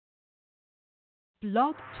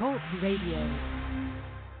Blog Talk Radio.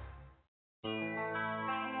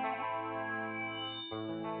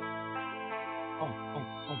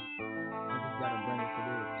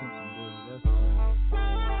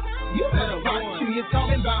 You better watch who you're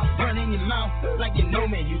talking about, running your mouth like you know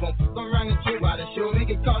me. You gon' fuck around and chill while the show me,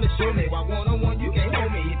 get called a show me. Why one-on-one you can't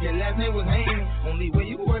hold me if your last name was Haynes. Only way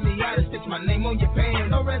you work me out is stitch my name on your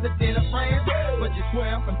pants. No resident of France, but you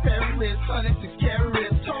swear I'm from Paris. 106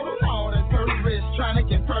 carats, total all that purpose. Trying to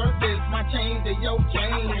convert this, my chain to your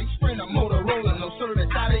chain. Sprint a Motorola, no service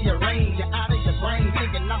out of your range. You're out of your brain,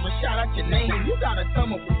 thinking I'ma shout out your name. You gotta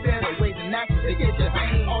come up with better ways and actions to get your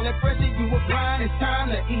aim. All that pressure you apply, it's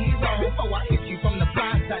time to ease off. Before I hit you from the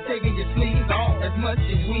blind side, taking your sleeves off. As much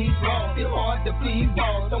as we lost, it's hard to please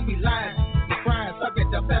balls. Don't be lying, you're crying, suck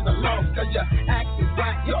it up as a loss. Cause your act is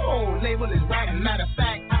whack, your whole label is right. Matter of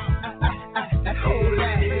fact, that whole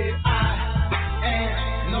act, I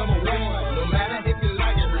am number one. No matter if you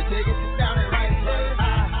like it, take it, sit down and write it. I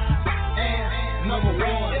am number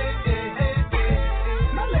one.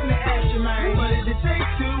 Now let me ask you, man, what does it take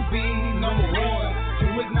to be number one?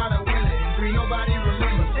 Two is not a winner, and three nobody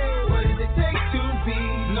remembers. What does it take to be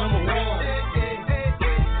number one?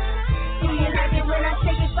 Do you like it when I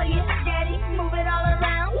shake it for you, daddy? Move it all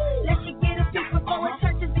around. Let you get a piece before it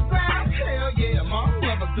touches the ground. Hell yeah, mom,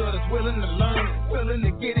 never good is willing to learn, willing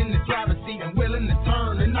to get in the driver's seat and willing to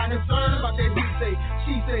turn. And not concerned about that he say,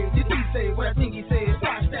 she say, did he say what I think he said?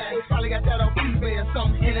 Watch that, probably got that on eBay or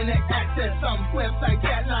some internet access, some website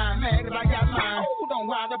chat line, man, cause I got mine. Oh, don't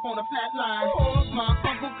wind up on a flat line. Oh, if my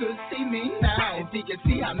uncle could see me now, if he could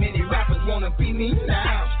see how many rappers wanna be me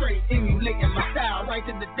now. Straight emulating my style, right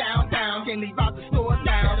to the downtown. Can't leave out the store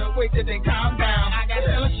now, don't wait till they calm down. I got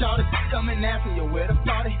hella shorty, come and ask me where the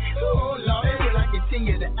party. Oh, Lord, will I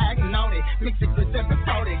continue to act naughty? Mix it with them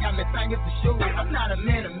party, got me thinking for sure. I'm not a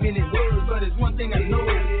man of many words, but it's one thing I know.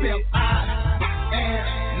 Pimp, I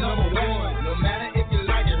am number one. No matter if you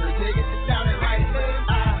like it or take it, sit down and write it.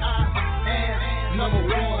 I am number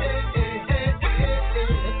one.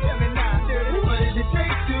 Tell me now, what does it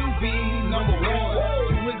take to be number one?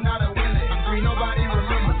 Two is not a winner, and three nobody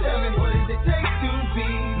remembers. Tell me, what does it take to be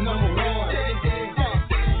number one?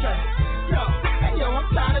 Yo, I'm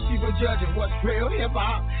tired of people judging what's real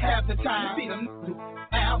hip-hop. Half the time, see them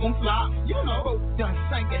album flop. You know, both done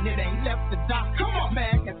sinking, it ain't left the dock. Come on,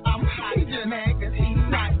 man, cause I'm hot. He just mad cause he's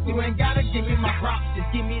not. You ain't gotta give me my props,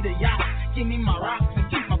 just give me the yacht. Give me my rocks and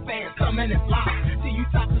keep my fans coming and flop. See you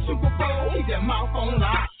top the Super Bowl, keep your mouth on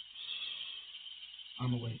lock.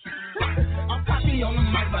 I'm away. I'm cocky on the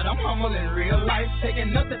mic, but I'm humble in real life. Taking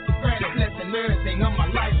nothing for granted, blessing everything of my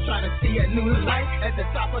life. Trying to see a new light at the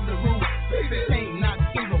top of the roof. Baby, ain't not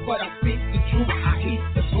evil, but I speak the truth. I eat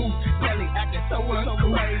the food, belly acting so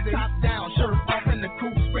crazy. Top down, shirt off in the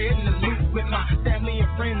coop, spreading the loot with my family and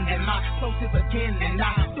friends and my closest again. And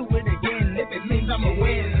I do it again if it means I'ma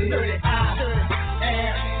win. Dirty I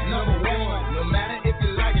am number one. No matter if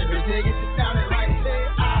you like it or take it, sit down and write it.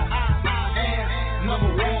 Number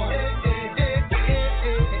one.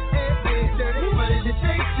 What does it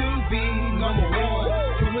take to be number one?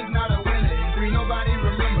 Two is not a winner, and three nobody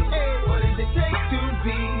remembers. What does it take to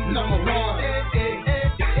be number one?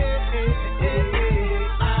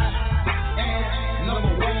 I am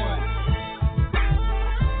number one.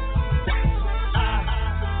 I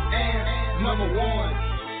am number one.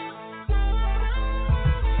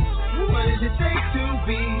 What does it take to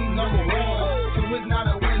be number one? Two is not a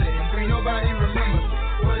winner, and three nobody remembers.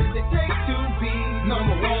 What does it take to be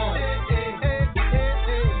number one?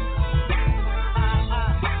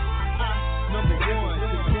 Number one.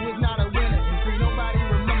 Two is not a winner, and three nobody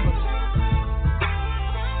remembers.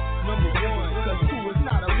 Number one. Cause two is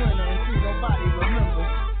not a winner, and three nobody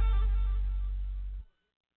remembers.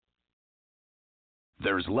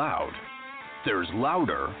 There's loud, there's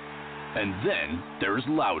louder, and then there's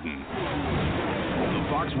Loudon. The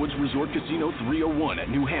Foxwoods Resort Casino 301 at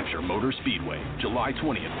New Hampshire Motor Speedway, July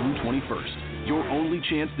 20th through 21st. Your only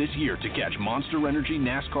chance this year to catch Monster Energy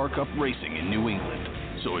NASCAR Cup racing in New England.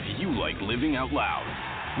 So if you like living out loud,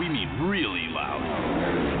 we mean really loud,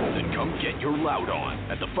 then come get your loud on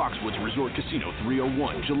at the Foxwoods Resort Casino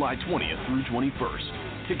 301, July 20th through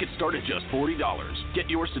 21st. Tickets start at just $40. Get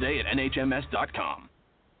yours today at nhms.com.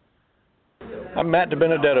 I'm Matt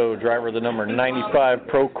DiBenedetto, driver of the number 95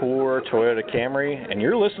 Procore Toyota Camry, and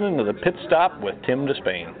you're listening to The Pit Stop with Tim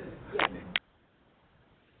Disspain.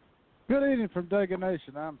 Good evening from Dega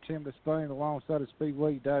Nation. I'm Tim Disspain alongside of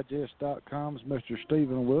SpeedwayDigest.com's Mr.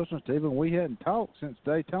 Stephen Wilson. Stephen, we hadn't talked since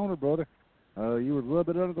Daytona, brother. You were a little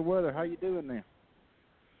bit under the weather. How you doing there?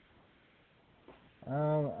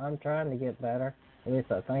 I'm trying to get better. At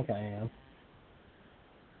least I think I am.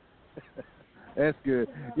 That's good.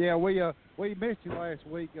 Yeah, we missed you last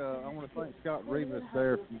week. I want to thank Scott Rivas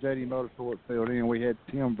there from JD Motorsports filled in. We had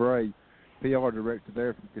Tim Bray, PR director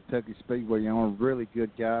there from Kentucky Speedway on. A really good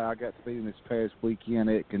guy. I got to meet him this past weekend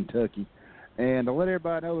at Kentucky. And to let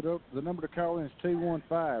everybody know, the number to call in is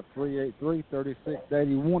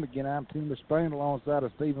 215-383-3681. Again, I'm Tim Disspain alongside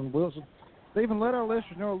of Stephen Wilson. Stephen, let our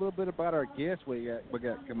listeners know a little bit about our guest we got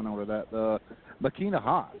coming on tonight, Makina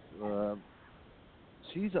Haas.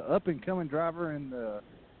 She's an up-and-coming driver in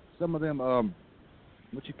some of them,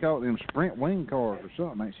 what you call them, sprint wing cars or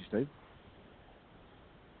something, ain't she, Steve?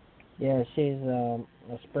 Yeah, she's a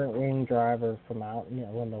sprint wing driver from out in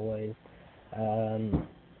Illinois.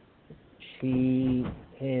 She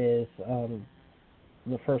is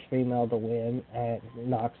the first female to win at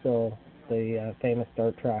Knoxville, the famous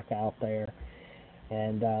dirt track out there.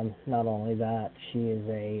 And not only that, she is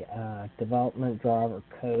a development driver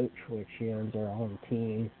coach, which she owns her own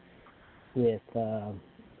team with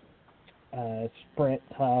sprint,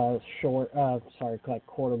 like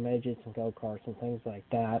quarter midgets and go-karts and things like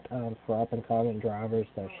that for up-and-coming drivers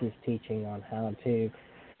that she's teaching on how to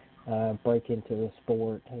break into the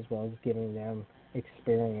sport, as well as giving them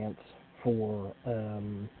experience for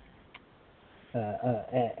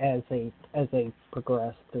as they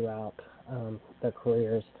progress throughout their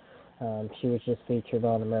careers. She was just featured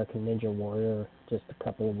on American Ninja Warrior just a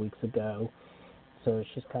couple of weeks ago. So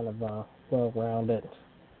she's kind of a well-rounded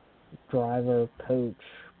driver, coach,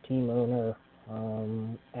 team owner,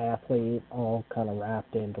 athlete, all kind of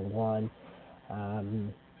wrapped into one.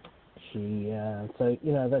 So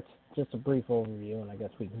that's just a brief overview, and I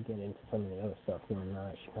guess we can get into some of the other stuff when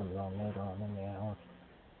she comes on later on in the hour.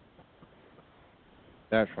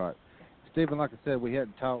 That's right. Stephen, like I said, we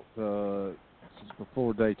hadn't talked since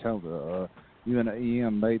before Daytona. You and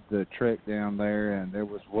EM made the trek down there, and there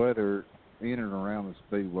was weather in and around the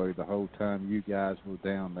speedway the whole time you guys were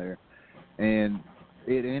down there. And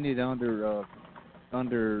it ended under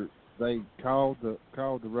they called the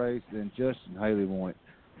race, and Justin Haley won it.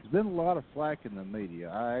 There's been a lot of flack in the media.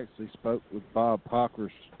 I actually spoke with Bob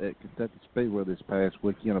Pockers at Kentucky Speedway this past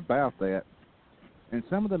weekend about that. And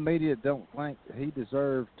some of the media don't think he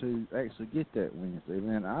deserved to actually get that Wednesday,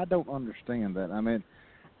 and I don't understand that. I mean,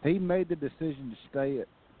 he made the decision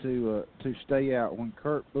to stay out when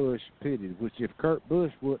Kurt Busch pitted, which if Kurt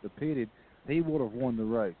Busch wouldn't have pitted, he would have won the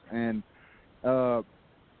race. And the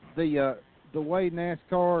way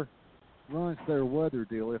NASCAR runs their weather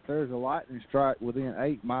deal, if there's a lightning strike within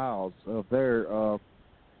 8 miles of their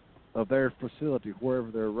facility,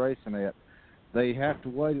 wherever they're racing at, they have to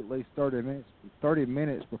wait at least 30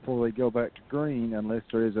 minutes before they go back to green, unless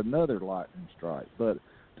there is another lightning strike. But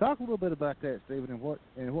talk a little bit about that, Stephen, and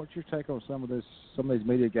what's your take on some of these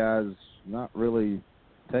media guys not really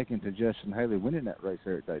taking to Justin Haley winning that race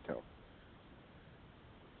there at Daytona?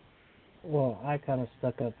 Well, I kind of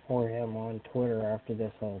stuck up for him on Twitter after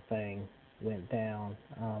this whole thing went down.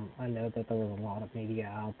 I know that there was a lot of media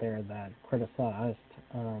out there that criticized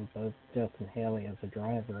both Justin Haley as a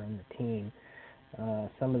driver and the team.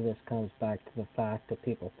 Some of this comes back to the fact that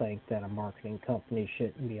people think that a marketing company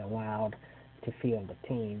shouldn't be allowed to field a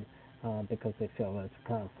team because they feel that's a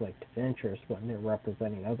conflict of interest when they're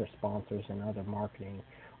representing other sponsors and other marketing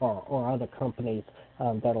or other companies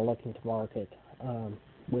that are looking to market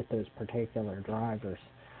with those particular drivers.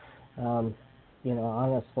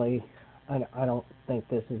 Honestly, I don't think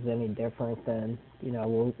this is any different than,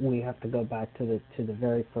 we have to go back to the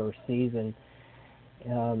very first season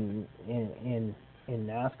in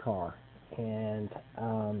NASCAR, and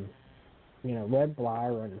Red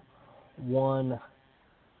Byron won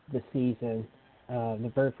the season,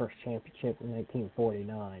 the very first championship in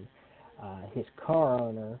 1949. His car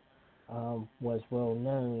owner was well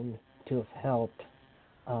known to have helped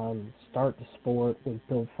start the sport with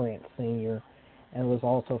Bill France Sr., and was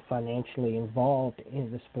also financially involved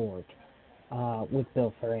in the sport with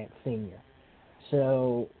Bill France Sr.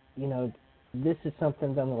 So, this is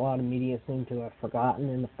something that a lot of media seem to have forgotten,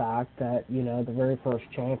 in the fact that, the very first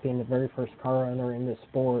champion, the very first car owner in the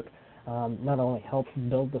sport, not only helped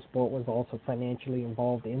build the sport, was also financially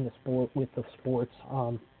involved in the sport with the sports,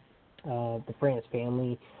 the France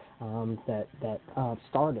family that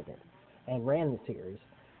started it and ran the series.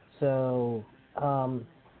 So,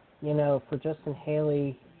 for Justin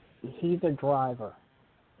Haley, he's a driver.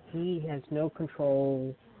 He has no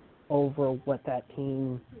control over what that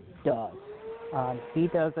team does. He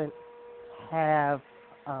doesn't have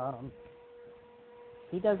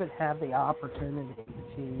the opportunity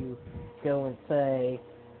to go and say,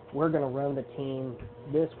 we're going to run the team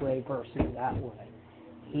this way versus that way.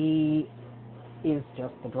 He is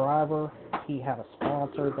just the driver. he had a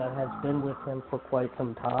sponsor that has been with him for quite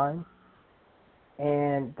some time,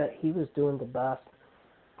 and that he was doing the best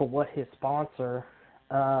for what his sponsor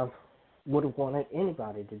would have wanted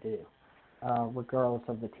anybody to do, regardless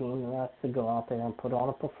of the team, and that's to go out there and put on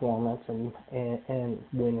a performance and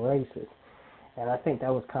win races. And I think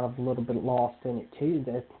that was kind of a little bit lost in it, too,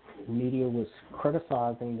 that media was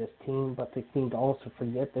criticizing this team, but they seemed to also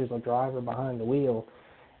forget there's a driver behind the wheel,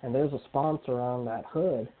 and there's a sponsor on that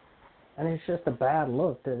hood. And it's just a bad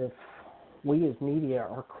look that if we as media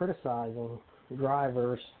are criticizing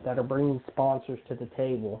drivers that are bringing sponsors to the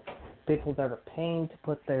table, people that are paying to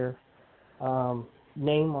put their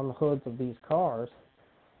name on the hoods of these cars,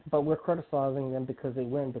 but we're criticizing them because they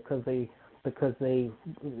win, because the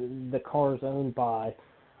car is owned by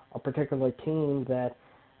a particular team that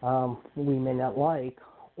we may not like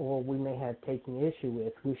or we may have taken issue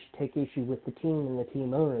with. We should take issue with the team and the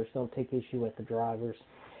team owners. Don't take issue with the drivers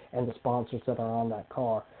and the sponsors that are on that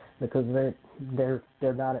car, because they're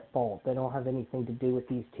not at fault. They don't have anything to do with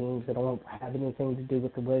these teams. They don't have anything to do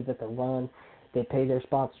with the way that they're run. They pay their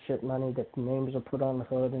sponsorship money, the names are put on the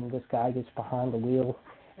hood, and this guy gets behind the wheel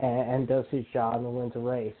and does his job and wins a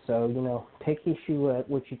race. So, take issue at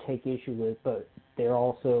what you take issue with, but they're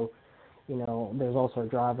also, there's also a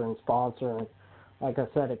driver and sponsor. And like I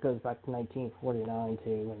said, it goes back to 1949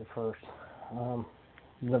 too,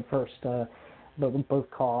 when both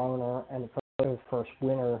car owner and the first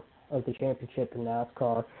winner of the championship in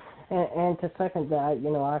NASCAR. And to second that,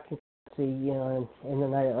 I can see, in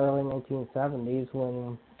the early 1970s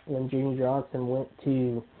when Jimmy Johnson went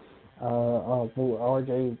to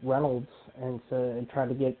R.J. Reynolds and tried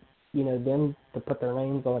to get, them to put their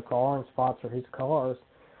names on the car and sponsor his cars.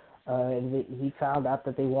 And he found out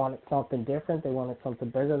that they wanted something different, they wanted something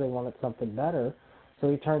bigger, they wanted something better. So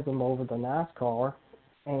he turns them over to NASCAR,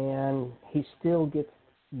 and he still gets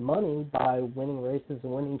money by winning races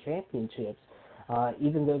and winning championships,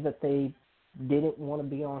 even though that they didn't want to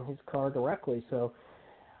be on his car directly. So,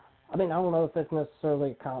 I don't know if that's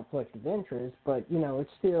necessarily a conflict of interest, but,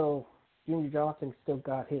 it's still, Jimmy Johnson still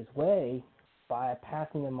got his way by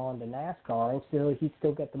passing them on to NASCAR, and he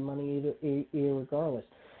still got the money regardless.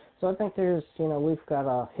 So I think there's, we've got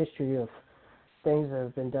a history of things that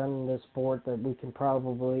have been done in this sport that we can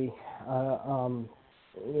probably,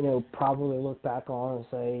 probably look back on and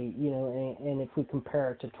say, and if we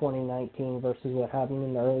compare it to 2019 versus what happened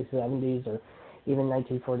in the early 70s or even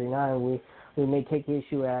 1949, we may take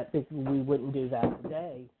issue at, we wouldn't do that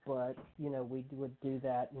today, but, we would do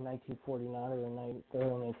that in 1949 or in the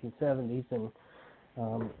early 1970s, and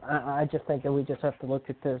I just think that we just have to look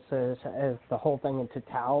at this as the whole thing in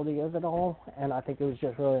totality of it all, and I think it was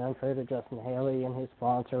just really unfair to Justin Haley and his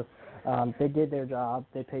sponsor. They did their job,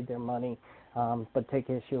 they paid their money, but take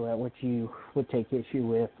issue at what you would take issue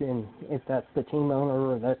with, and if that's the team owner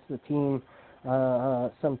or that's the team,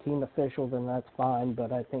 some team official, then that's fine,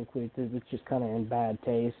 but I think it's just kind of in bad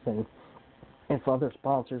taste, and if other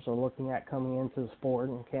sponsors are looking at coming into the sport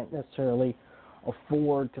and can't necessarily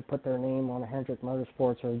afford to put their name on a Hendrick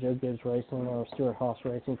Motorsports or a Joe Gibbs Racing or a Stewart Haas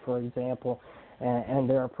Racing, for example, and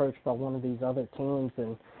they're approached by one of these other teams,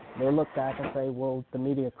 and they look back and say, well, the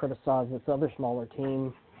media criticized this other smaller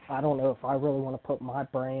team. I don't know if I really want to put my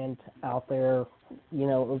brand out there,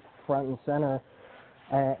 front and center,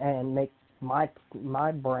 and make my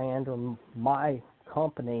brand or my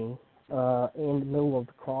company in the middle of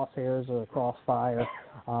the crosshairs or the crossfire,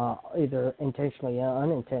 either intentionally or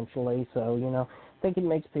unintentionally. So, I think it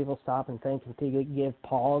makes people stop and think and give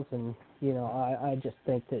pause. And, I just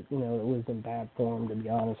think that, it was in bad form, to be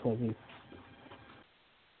honest with you.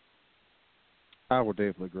 I would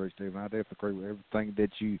definitely agree, Stephen. I definitely agree with everything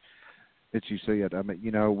that you said.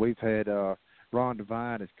 We've had Ron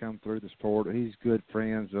Devine has come through the sport. He's good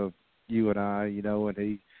friends of you and I, and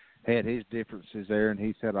he had his differences there, and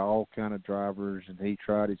he's had all kind of drivers, and he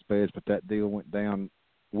tried his best, but that deal went down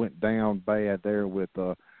bad there with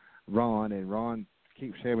Ron, and Ron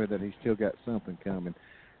keeps telling me that he's still got something coming.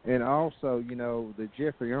 And also, the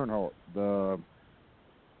Jeffrey Earnhardt, the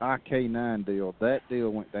IK9 deal, that deal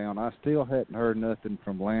went down. I still hadn't heard nothing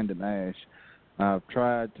from Landon Ash. I've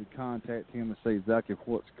tried to contact him and see exactly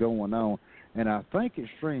what's going on, and I think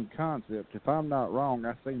Extreme Concept, if I'm not wrong,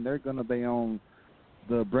 I think they're going to be on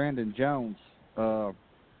the Brandon Jones Xfinity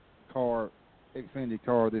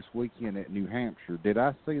car this weekend at New Hampshire. Did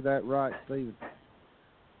I see that right, Steve?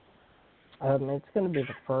 It's going to be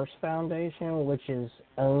the First Foundation, which is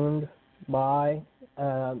owned by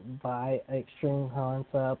Extreme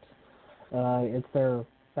Concepts. It's their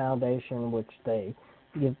foundation, which they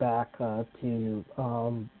give back to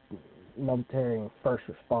military and first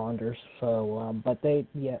responders. So, but they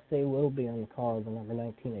will be on the car, the number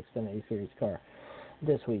 19 Xfinity Series car,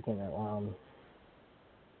 this weekend at Loudon.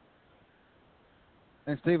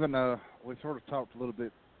 And Stephen, we sort of talked a little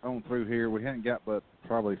bit on through here. We hadn't got but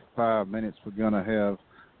probably 5 minutes. We're going to have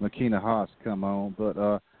Makina Haas come on, but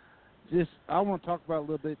I want to talk about a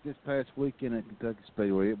little bit this past weekend at Kentucky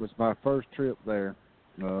Speedway. It was my first trip there.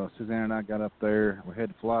 Suzanne and I got up there. We had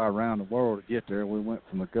to fly around the world to get there. We went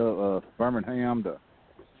from Birmingham to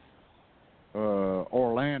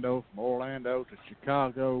Orlando, from Orlando to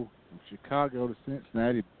Chicago, from Chicago to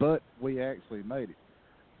Cincinnati, but we actually made it.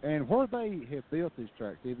 And where they have built these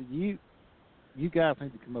tracks, Stephen, you guys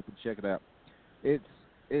need to come up and check it out. It's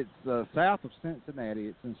south of Cincinnati.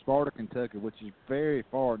 It's in Sparta, Kentucky, which is very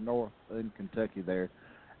far north in Kentucky there.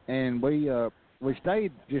 And we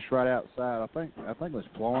stayed just right outside. I think it was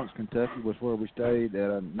Florence, Kentucky, was where we stayed at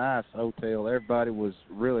a nice hotel. Everybody was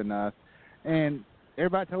really nice, and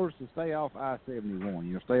everybody told us to stay off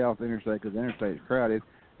I-71. Stay off the interstate because the interstate is crowded.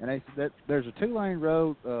 And they said that there's a 2-lane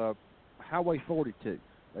road, Highway 42.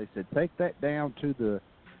 They said take that down to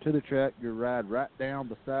the track. You ride right down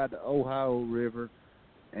beside the Ohio River,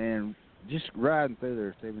 and just riding through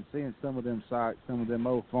there, Stephen, seeing some of them sites, some of them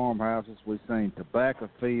old farmhouses. We've seen tobacco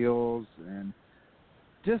fields and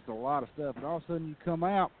just a lot of stuff. And all of a sudden you come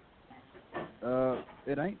out,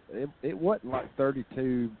 it wasn't like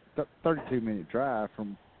 32-minute drive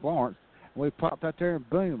from Florence. And we popped out there and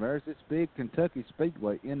boom, there's this big Kentucky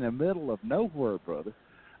Speedway in the middle of nowhere, brother.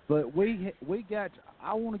 But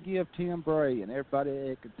I want to give Tim Bray and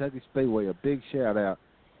everybody at Kentucky Speedway a big shout out.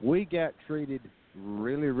 We got treated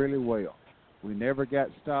really, really well. We never got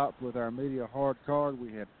stopped with our media hard card.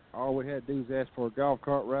 All we had to do was ask for a golf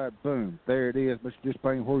cart ride. Boom, there it is, Mr.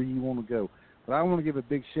 Disspain, where you want to go. But I want to give a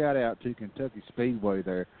big shout out to Kentucky Speedway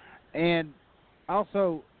there. And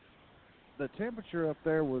also, the temperature up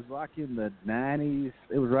there was like in the 90s.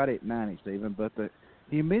 It was right at 90, Stephen, but the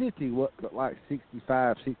humidity was like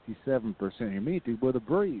 65, 67% humidity with a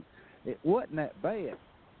breeze. It wasn't that bad.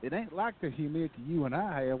 It ain't like the humidity you and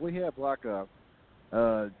I have. We have like a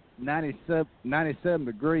 97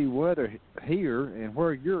 degree weather here, and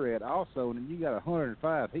where you're at also, and then you got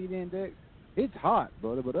 105 heat index. It's hot,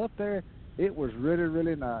 brother, but up there it was really,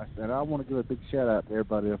 really nice. And I want to give a big shout out to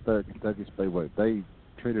everybody up there at Kentucky Speedway. They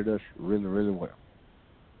treated us really, really well.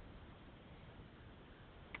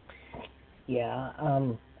 Yeah,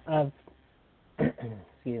 I've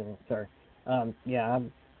excuse me, sorry. Yeah,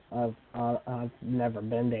 I've never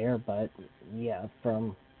been there, but yeah,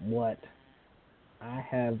 from what I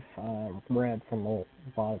have read from a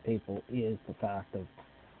lot of people is the fact of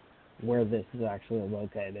where this is actually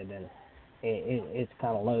located, and it's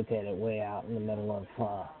kind of located way out in the middle of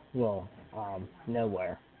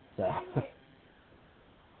nowhere. So.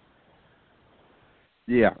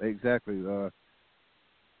 Yeah, exactly.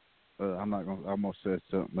 I'm not gonna. I almost said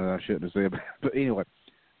something that I shouldn't have said, but anyway,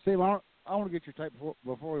 Steve, I want to get your tape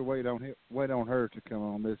before we wait on her to come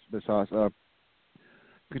on this house.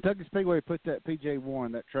 Kentucky Speedway put that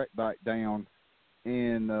PJ1, that track bike, down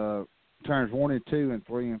in turns 1 and 2 and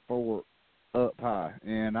 3 and 4 up high.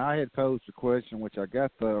 And I had posed a question, which I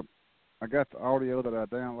got the audio that I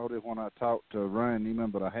downloaded when I talked to Ryan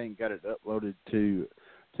Neiman, but I hadn't got it uploaded to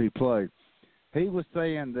play. He was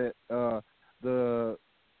saying that the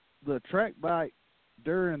track bike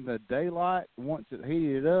during the daylight, once it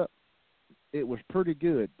heated up, it was pretty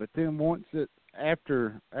good. But then once it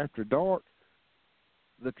after dark,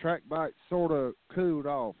 the track bike sort of cooled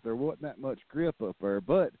off. There wasn't that much grip up there.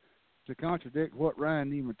 But to contradict what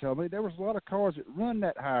Ryan Neiman told me, there was a lot of cars that run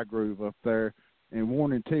that high groove up there in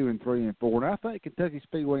 1 and 2 and 3 and 4. And I think Kentucky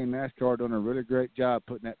Speedway and NASCAR done a really great job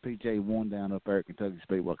putting that PJ1 down up there at Kentucky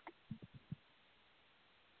Speedway.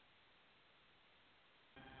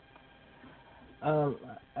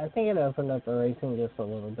 I think it opened up the racing just a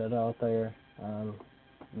little bit out there.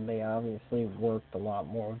 They obviously worked a lot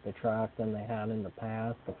more with the track than they had in the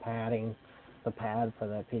past. The pad for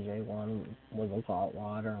that PJ1 was a lot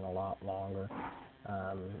wider and a lot longer.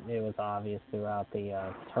 It was obvious throughout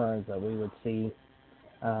the turns that we would see.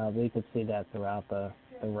 We could see that throughout the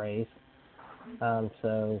race.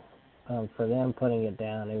 So for them putting it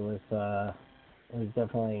down, it was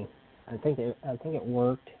definitely. I think it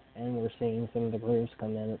worked, and we're seeing some of the grooves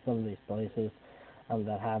come in at some of these places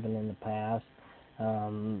that haven't in the past.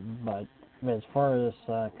 But as far as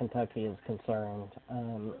Kentucky is concerned,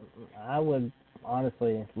 I would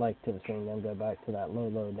honestly like to have seen them go back to that low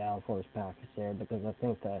downforce package there, because I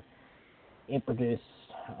think that it produced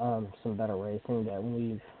some better racing that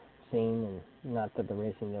we've seen, and not that the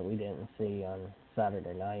racing that we didn't see on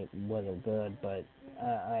Saturday night wasn't good, but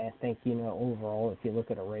I think, overall, if you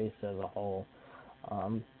look at a race as a whole,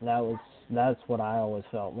 that's what I always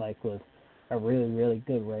felt like was a really, really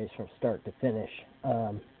good race from start to finish.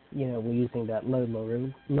 We're using that low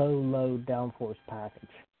load downforce package.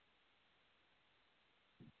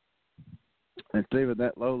 And Steven,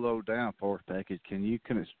 that low downforce package, can you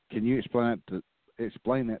explain that to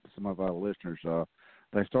some of our listeners?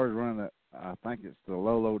 They started running that. I think it's the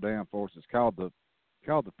low downforce. It's called the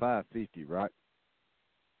 550, right?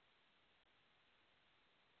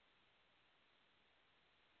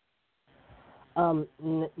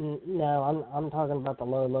 No, I'm talking about the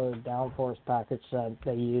low downforce package that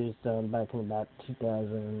they used back in about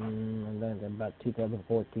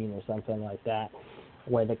 2014 or something like that,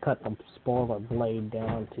 where they cut the spoiler blade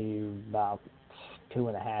down to about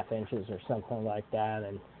 2.5 inches or something like that,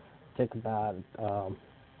 and took about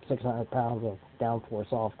 600 pounds of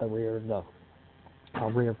downforce off the rear of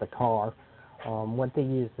the car. What they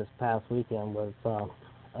used this past weekend was the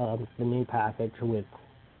new package with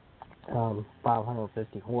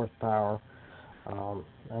 550 horsepower and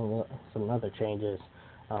some other changes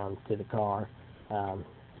to the car,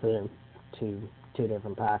 to two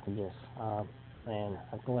different packages. And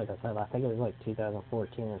like I said, I think it was like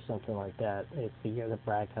 2014 or something like that. It's the year that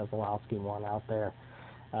Brad Keselowski won out there.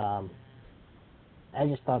 I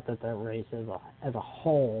just thought that race as a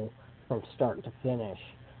whole, from start to finish,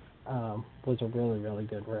 was a really, really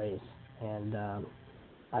good race. And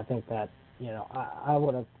I think that, I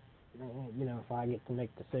would have, if I get to make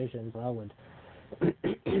decisions, I would,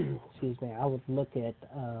 excuse me, I would look at,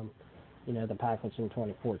 the package in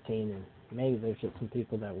 2014, and maybe there's just some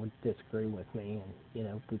people that would disagree with me,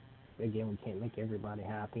 and, we can't make everybody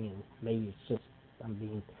happy, and maybe it's just I'm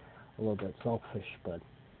being a little bit selfish, but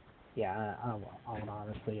yeah, I would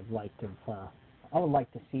honestly have liked to, I would like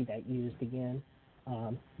to see that used again,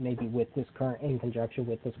 maybe in conjunction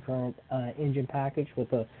with this current engine package with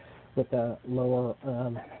the lower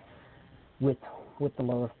with the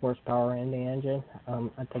lower horsepower in the engine.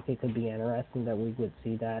 I think it could be interesting that we would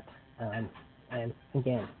see that. And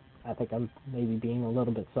again, I think I'm maybe being a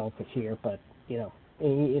little bit selfish here, but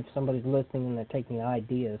if somebody's listening and they're taking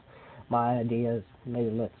ideas, my idea is maybe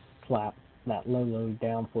let's slap that low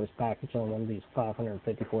downforce package on one of these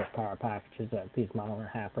 550 horsepower packages at these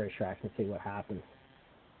 1.5-mile racetracks and see what happens.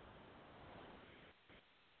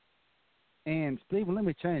 And Stephen, let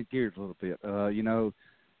me change gears a little bit.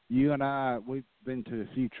 You and I, we've been to a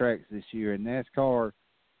few tracks this year, and NASCAR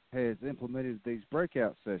has implemented these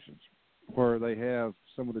breakout sessions where they have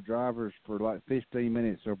some of the drivers for like 15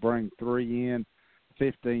 minutes. They'll bring 3 in,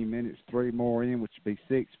 15 minutes, 3 more in, which would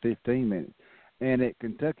be 15 minutes. And at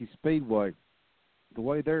Kentucky Speedway, the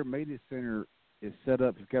way their media center is set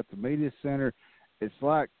up, you've got the media center. It's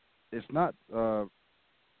not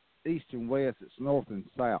east and west, it's north and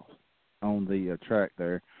south on the track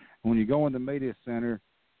there. When you go in the media center,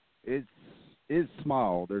 it's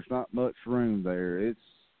small. There's not much room there. It's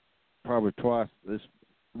probably twice. It's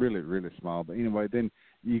really, really small. But anyway, then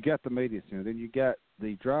you got the media center. Then you got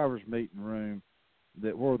the drivers' meeting room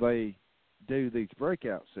where they do these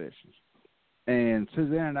breakout sessions. And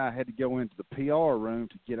Suzanne and I had to go into the PR room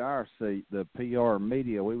to get our seat, the PR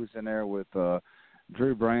media. We was in there with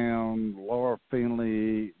Drew Brown, Laura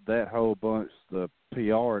Finley, that whole bunch, the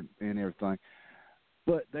PR and everything.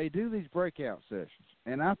 But they do these breakout sessions,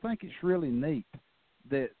 and I think it's really neat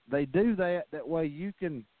that they do that. That way you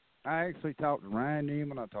can – I actually talked to Ryan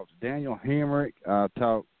Newman. I talked to Daniel Hemrick. I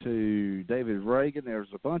talked to David Reagan. There's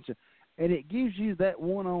a bunch of – and it gives you that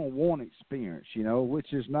one-on-one experience,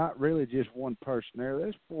 which is not really just one person there.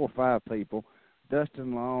 There's 4 or 5 people,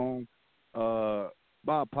 Dustin Long,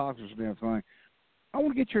 Bob Poxers and everything. I want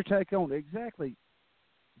to get your take on exactly.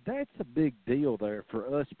 That's a big deal there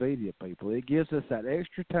for us media people. It gives us that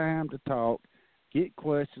extra time to talk, get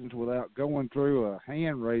questions without going through a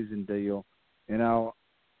hand-raising deal. I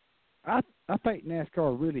think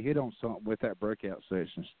NASCAR really hit on something with that breakout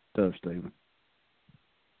session stuff, Stephen.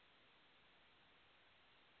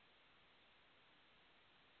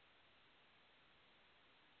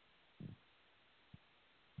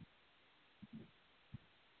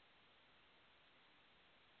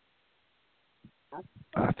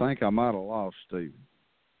 I think I might have lost Stephen.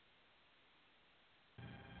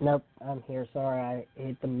 Nope, I'm here. Sorry, I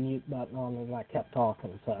hit the mute button on when I kept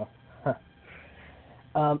talking. So,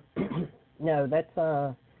 no, that's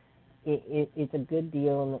it's a good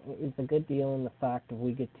deal. It's a good deal in the fact that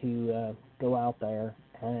we get to go out there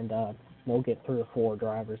and we'll get 3 or 4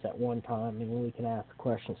 drivers at one time, and we can ask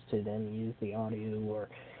questions to them, use the audio or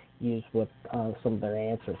use what some of their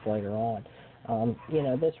answers later on.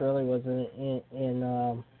 This really was in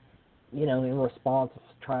response to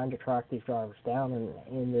trying to track these drivers down, and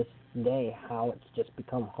in this day, how it's just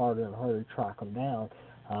become harder and harder to track them down.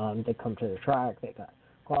 They come to the track, they got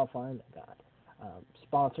qualifying, they got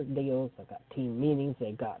sponsored deals, they got team meetings,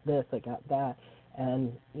 they got this, they got that,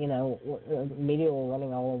 and media were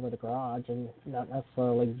running all over the garage and not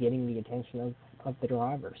necessarily getting the attention of the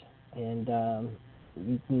drivers. And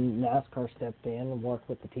NASCAR stepped in and worked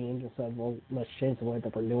with the teams and said, well, let's change the way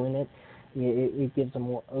that we're doing it. It gives a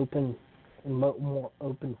more open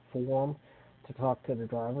forum to talk to the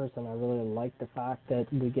drivers, and I really like the fact that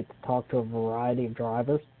we get to talk to a variety of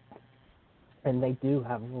drivers, and they do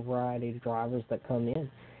have a variety of drivers that come in,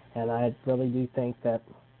 and I really do think that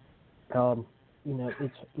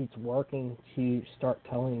it's working to start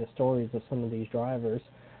telling the stories of some of these drivers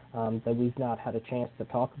that we've not had a chance to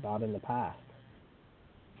talk about in the past.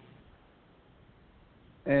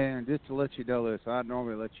 And just to let you know this, I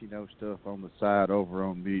normally let you know stuff on the side over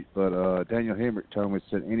on mute, but Daniel Hemrick told me,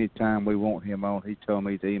 said anytime we want him on, he told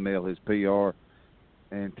me to email his PR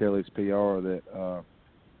and tell his PR that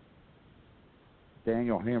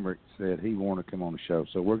Daniel Hemrick said he wanted to come on the show.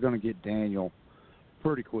 So we're going to get Daniel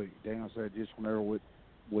pretty quick. Daniel said just whenever we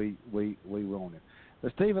want him.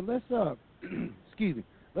 But Stephen, let's excuse me,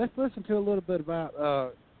 let's listen to a little bit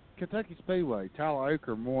about Kentucky Speedway. Tyler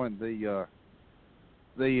Ankrum won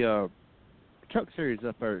the Truck Series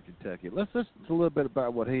up there at Kentucky. Let's listen to a little bit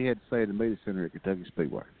about what he had to say at the media center at Kentucky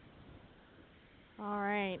Speedway. All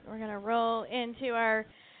right, we're going to roll into our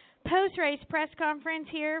post-race press conference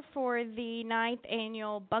here for the 9th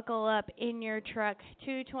annual Buckle Up in Your Truck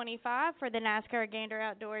 225 for the NASCAR Gander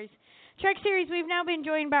Outdoors Truck Series. We've now been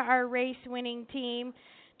joined by our race-winning team.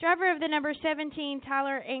 Driver of the number 17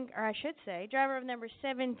 driver of number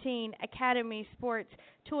 17 Academy Sports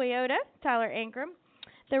Toyota, Tyler Ankrum.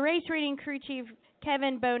 The race-winning crew chief,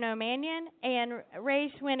 Kevin Bono Mannion, and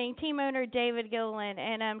race-winning team owner, David Gilliland.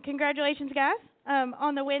 And congratulations, guys,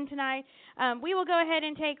 on the win tonight. We will go ahead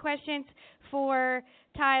and take questions for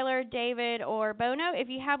Tyler, David, or Bono. If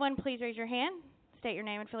you have one, please raise your hand, state your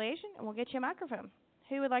name and affiliation, and we'll get you a microphone.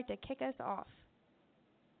 Who would like to kick us off?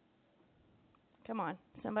 Come on.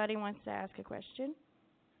 Somebody wants to ask a question.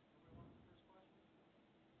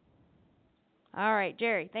 All right,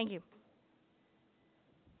 Jerry, thank you.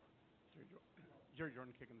 Jerry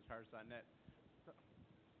Jordan, kicking the tires.net.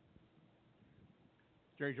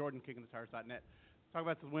 Jerry Jordan, kicking the tires.net. Talk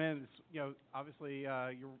about the win. Obviously,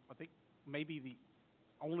 you're, I think, maybe the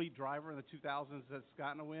only driver in the 2000s that's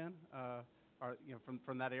gotten a win,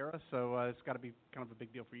 from that era. So it's got to be kind of a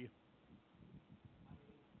big deal for you.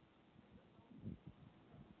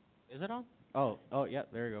 Is it on? Oh, yeah,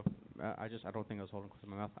 there you go. I don't think I was holding close to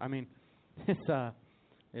my mouth. I mean,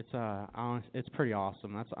 it's pretty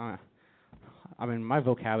awesome. My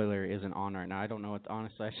vocabulary isn't on right now. I don't know what,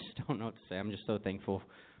 honestly, I just don't know what to say. I'm just so thankful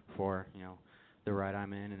for, the ride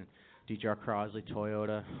I'm in, and DJR Crosley,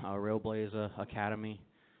 Toyota, Railblazer Academy.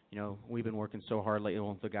 We've been working so hard lately.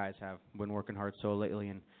 Well, the guys have been working hard so lately,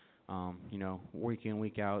 and, week in,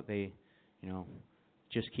 week out, they,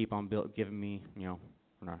 just keep on giving me, I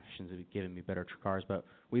shouldn't say giving me better cars, but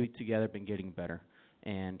we together have been getting better.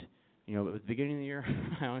 And, at the beginning of the year,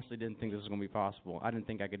 I honestly didn't think this was going to be possible. I didn't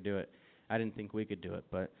think I could do it. I didn't think we could do it.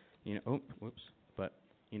 But,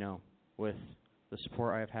 with the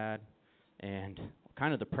support I've had and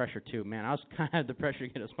kind of the pressure too, man, I was kind of had the pressure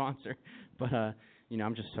to get a sponsor. But,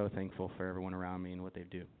 I'm just so thankful for everyone around me and what they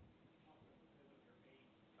do.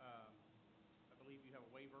 I believe you have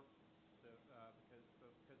a waiver because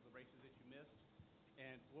of the races that you missed.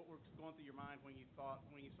 And what was going through your mind when you saw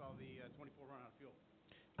the 24 run out of fuel?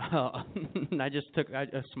 I just took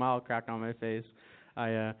a smile cracked on my face.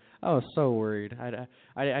 I was so worried.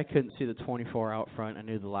 I couldn't see the 24 out front. I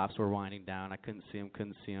knew the laps were winding down. I couldn't see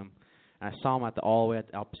him. And I saw him all the way at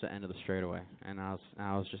the opposite end of the straightaway. And I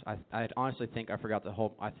honestly think I forgot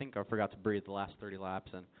to breathe the last 30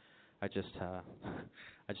 laps. And I just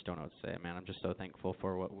don't know what to say, man. I'm just so thankful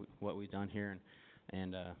for what we've done here,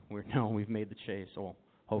 and we've made the chase. Well,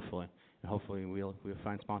 hopefully we'll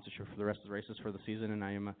find sponsorship for the rest of the races for the season, and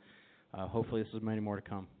I am hopefully this is many more to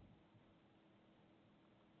come.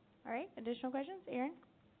 All right, additional questions, Aaron?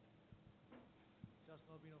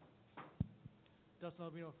 Dustin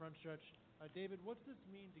Albino, front stretch. David, what's this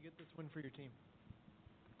mean to get this win for your team?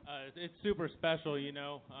 It's super special, We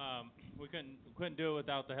couldn't do it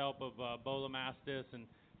without the help of Bola Mastis and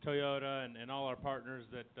Toyota and all our partners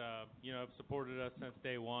that have supported us since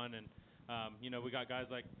day one. And we got guys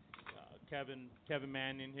like Kevin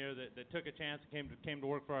Mannion here that took a chance and came to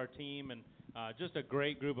work for our team, and just a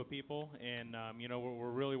great group of people. And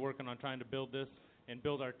we're really working on trying to build this and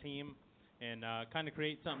build our team and kind of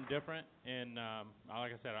create something different. And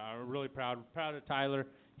like I said, I'm really proud of Tyler.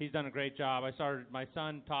 He's done a great job. My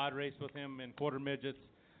son Todd raced with him in quarter midgets,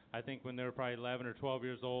 I think when they were probably 11 or 12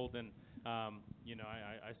 years old, and I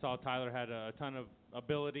saw Tyler had a ton of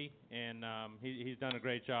ability, and he's done a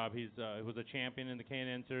great job. He was a champion in the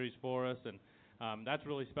K&N Series for us, and that's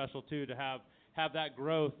really special too, to have that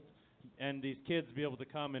growth and these kids be able to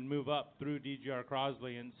come and move up through DGR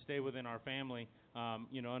Crosley and stay within our family,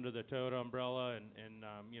 under the Toyota umbrella and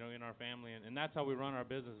in our family, and that's how we run our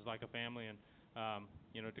business, is like a family, and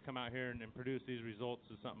to come out here and produce these results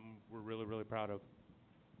is something we're really, really proud of.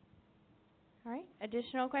 All right,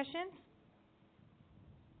 additional questions?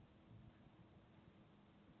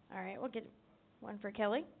 All right, we'll get one for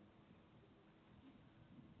Kelly.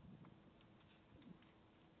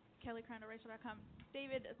 Kelly Crown, Racer.com.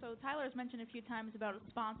 David, so Tyler has mentioned a few times about a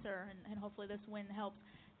sponsor, and hopefully this win helps.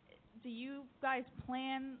 Do you guys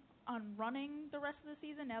plan on running the rest of the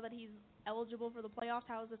season now that he's eligible for the playoffs?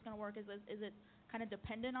 How is this going to work? Is it kind of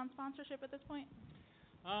dependent on sponsorship at this point?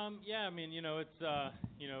 Yeah, I mean, it's at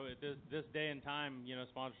this day and time,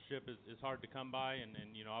 sponsorship is hard to come by, and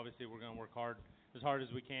obviously we're going to work as hard as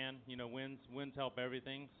we can. Wins help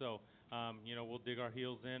everything, so we'll dig our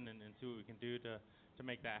heels in and see what we can do to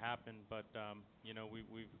make that happen. But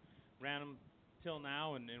we've ran them till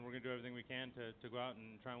now, and we're going to do everything we can to go out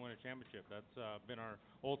and try and win a championship. That's been our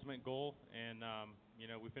ultimate goal, and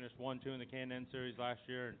we finished 1-2 in the K&N Series last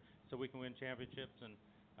year, and so we can win championships, and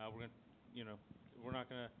we're going to we're not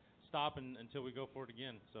going to stop until we go for it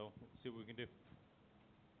again. So we'll see what we can do.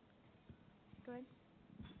 Go ahead.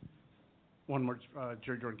 One more,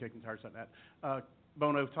 Jerry Jordan, Kicking Tires on that.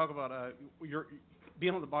 Bono, talk about your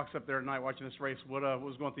being on the box up there tonight watching this race. What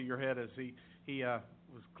was going through your head as he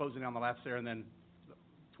was closing down the laps there, and then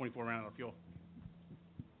 24 ran out of fuel?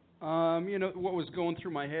 What was going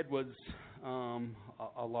through my head was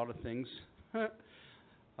a lot of things.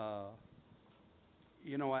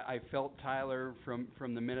 I felt Tyler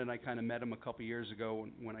from the minute I kind of met him a couple years ago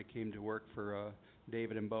when I came to work for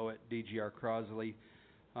David and Bo at DGR Crosley.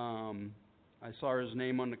 I saw his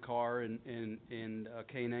name on the car and a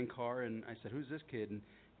K&N car, and I said, "Who's this kid?"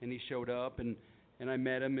 And he showed up, and I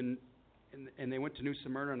met him, and they went to New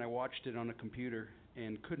Smyrna, and I watched it on a computer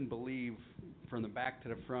and couldn't believe from the back to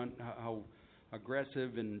the front how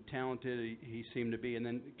aggressive and talented he seemed to be, and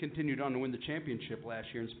then continued on to win the championship last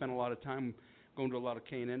year and spent a lot of time going to a lot of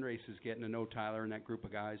K&N races, getting to know Tyler and that group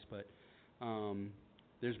of guys. But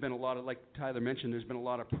there's been a lot of, like Tyler mentioned, there's been a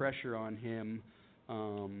lot of pressure on him.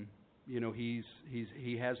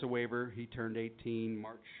 He has a waiver. He turned 18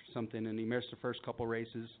 March something, and he missed the first couple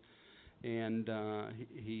races, and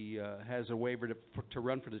he has a waiver to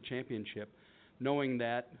run for the championship. Knowing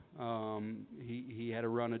that, he had to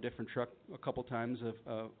run a different truck a couple times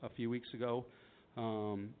a few weeks ago,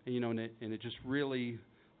 and it just really.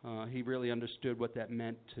 He really understood what that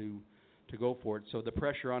meant to go for it. So the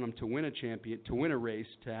pressure on him to win a race,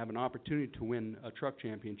 to have an opportunity to win a truck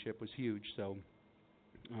championship was huge. So,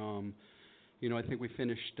 I think we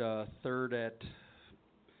finished third at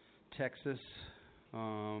Texas,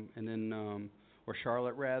 and then or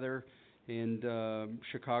Charlotte rather, and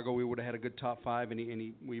Chicago. We would have had a good top five, and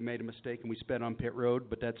we made a mistake and we sped on pit road.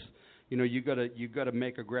 But that's you gotta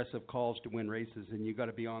make aggressive calls to win races, and you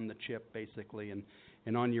gotta be on the chip basically,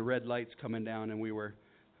 and on your red lights coming down, and we were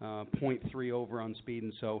 0.3 over on speed.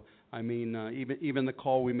 And so, I mean, even the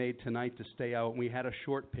call we made tonight to stay out, and we had a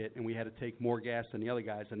short pit, and we had to take more gas than the other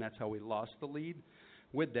guys, and that's how we lost the lead.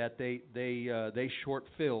 With that, they short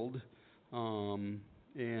filled, and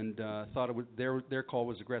thought it was their call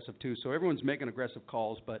was aggressive too. So everyone's making aggressive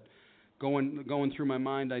calls, but going through my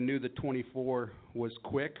mind, I knew that 24 was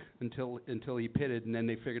quick until he pitted, and then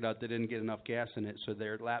they figured out they didn't get enough gas in it, so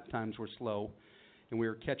their lap times were slow, and we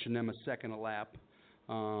were catching them a second a lap.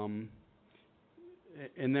 And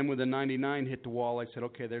then with the 99 hit the wall, I said,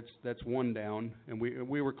 okay, that's one down, and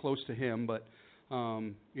we were close to him, but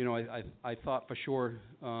I thought for sure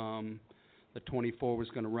the 24 was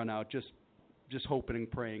going to run out, just hoping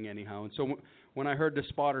and praying anyhow. And so when I heard the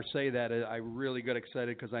spotter say that, I really got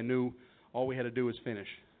excited because I knew all we had to do was finish,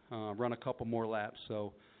 run a couple more laps.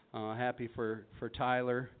 So happy for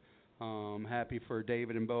Tyler, happy for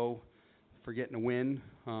David and Bo for getting a win.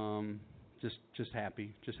 Just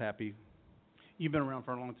happy. You've been around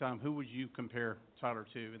for a long time. Who would you compare Tyler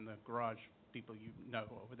to in the garage, people you know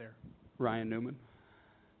over there? Ryan Newman.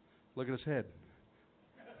 Look at his head.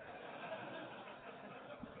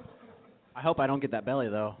 I hope I don't get that belly,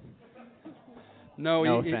 though. No,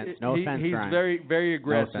 No he, offense. No he, offense, he's Ryan. very No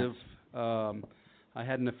aggressive. I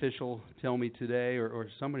had an official tell me today, or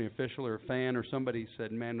somebody official or a fan or somebody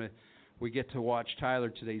said, "Man, we get to watch Tyler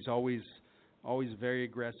today. He's always very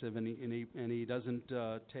aggressive, and he doesn't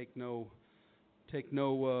take no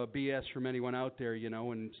BS from anyone out there,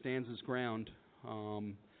 and stands his ground,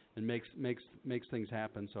 and makes things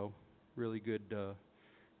happen. So really good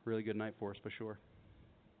night for us for sure."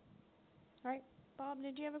 All right, Bob,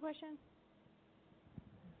 did you have a question?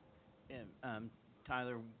 Yeah,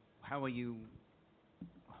 Tyler,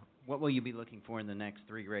 what will you be looking for in the next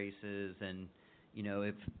 3 races? And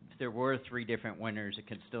if there were 3 different winners, it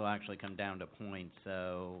could still actually come down to points.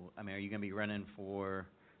 So, I mean, are you going to be running for?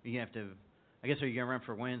 Are you going to run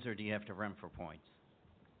for wins, or do you have to run for points?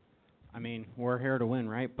 I mean, we're here to win,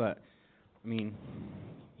 right? But I mean,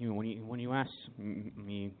 when you ask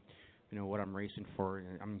me, what I'm racing for,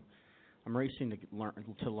 I'm racing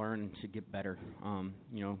to learn and to get better.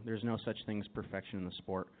 There's no such thing as perfection in the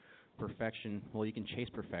sport. Perfection, well, you can chase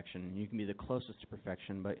perfection. You can be the closest to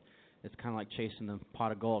perfection, but it's kind of like chasing the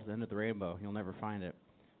pot of gold at the end of the rainbow. You'll never find it,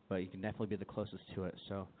 but you can definitely be the closest to it.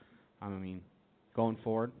 So, I mean, going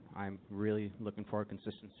forward, I'm really looking for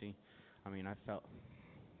consistency. I mean, I felt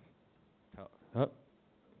got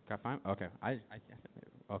fine. Okay,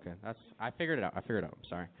 okay. I figured it out. I'm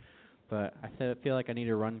sorry, but I feel like I need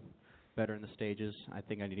to run better in the stages. I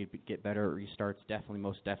think I need to get better at restarts.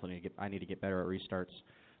 Most definitely, I need to get better at restarts.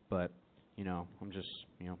 But I'm just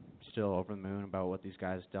still over the moon about what these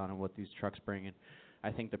guys done and what these trucks bring in.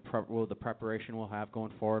 I think the preparation we'll have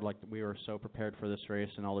going forward, like we were so prepared for this race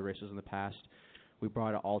and all the races in the past, we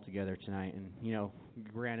brought it all together tonight. And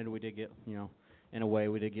granted, we did get in a way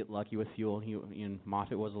we did get lucky with fuel. And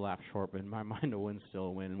Moffitt was a lap short, but in my mind, a win's still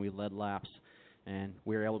a win. And we led laps, and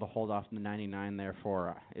we were able to hold off in the 99 there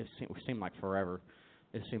for it seemed like forever.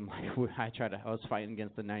 It seemed like I was fighting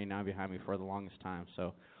against the 99 behind me for the longest time.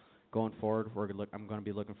 So going forward, I'm going to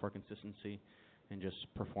be looking for consistency and just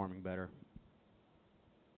performing better.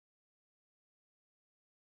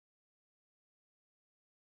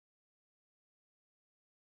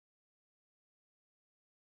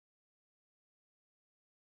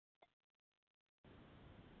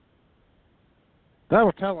 That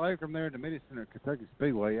was Tyler Akram there in the Media Center at Kentucky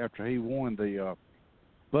Speedway after he won the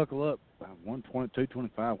Buckle Up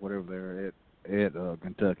 122.25, whatever there at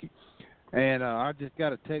Kentucky. And I just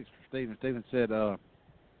got a text from Steven. Steven said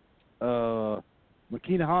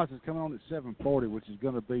McKenna Haas is coming on at 7:40, which is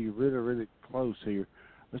going to be really, really close here.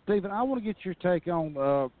 But, Steven, I want to get your take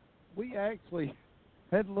on we actually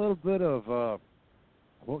had a little bit of, a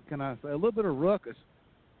little bit of ruckus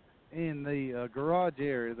in the garage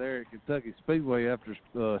area there at Kentucky Speedway after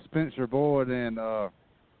Spencer Boyd and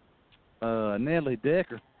Nellie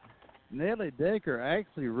Decker. Nellie Decker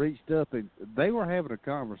actually reached up and they were having a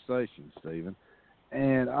conversation, Stephen.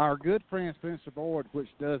 And our good friend Spencer Boyd, which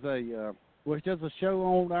does a show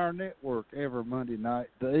on our network every Monday night,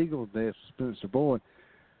 the Eagles Nest with Spencer Boyd,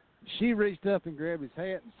 she reached up and grabbed his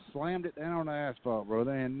hat and slammed it down on the asphalt,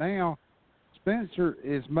 brother. And now Spencer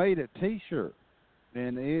has made a T-shirt,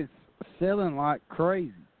 and it's selling like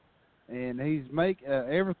crazy. And he's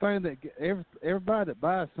everybody that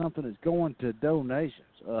buys something is going to donations.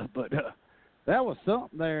 But that was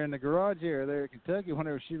something there in the garage area there at Kentucky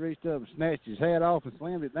whenever she reached up and snatched his hat off and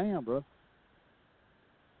slammed it down, bro.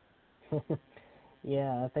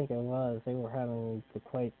 Yeah, I think it was. They were having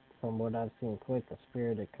from what I've seen, quite the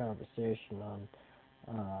spirited conversation on,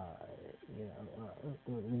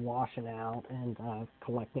 washing out and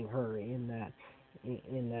collecting her in that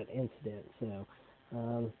incident. So,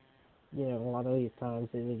 a lot of these times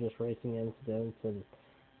these are just racing incidents, and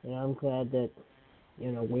I'm glad that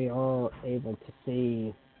we are able to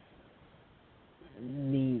see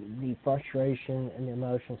the frustration and the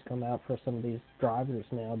emotions come out for some of these drivers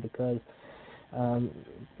now because. We've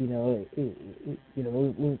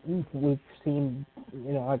seen,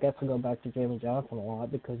 I guess we'll go back to Jamie Johnson a lot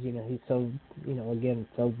because, he's so, again,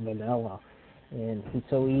 so vanilla and he's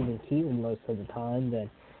so even keeled most of the time that,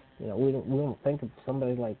 we don't think of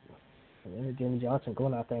somebody like Jamie Johnson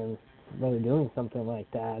going out there and really doing something like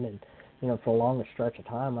that. And, for a longer stretch of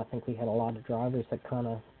time, I think we had a lot of drivers that kind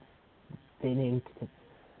of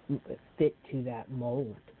fit to that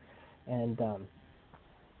mold. And,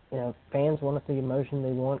 fans want to see emotion.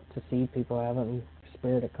 They want to see people having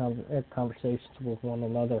spirited conversations with one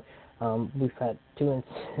another. We've had 2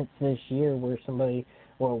 incidents this year where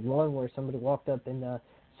one where somebody walked up and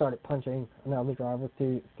started punching another driver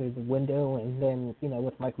through the window, and then,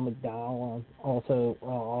 with Michael McDowell also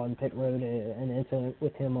on pit road, an incident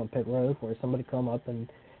with him on pit road where somebody come up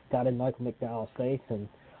and got in Michael McDowell's face, and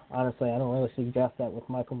honestly, I don't really suggest that with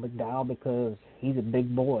Michael McDowell because he's a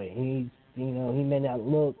big boy. He may not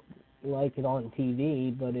look like it on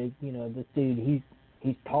TV, but this dude,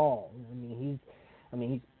 he's tall.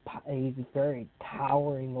 He's very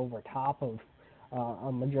towering over top of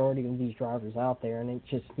a majority of these drivers out there, and it's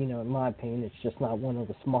just, in my opinion, it's just not one of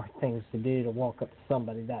the smart things to do to walk up to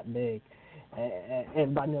somebody that big.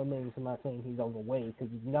 And by no means am I saying he's overweight,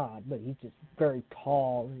 because he's not, but he's just very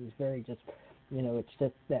tall, and he's very just, it's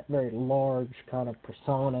just that very large kind of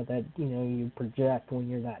persona that, you project when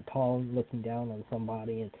you're that tall and looking down on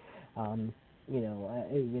somebody. And,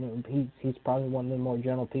 he's probably one of the more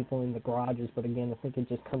gentle people in the garages, but again, I think it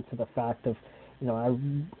just comes to the fact of,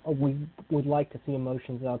 we would like to see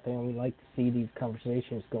emotions out there, and we like to see these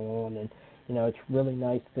conversations go on, and it's really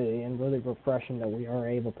nice and really refreshing that we are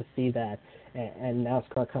able to see that. And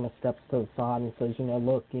NASCAR kind of steps to the side and says,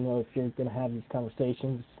 look, if you're going to have these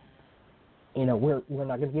conversations, we're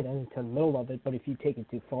not going to get into the middle of it, but if you take it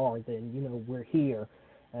too far, then we're here,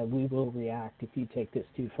 and we will react if you take this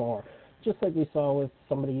too far. Just like we saw with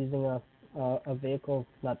somebody using a vehicle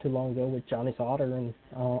not too long ago with Johnny Sauter and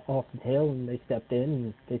Austin Hill, and they stepped in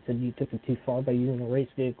and they said you took it too far by using a race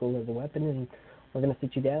vehicle as a weapon, and we're going to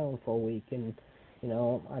sit you down for a week. And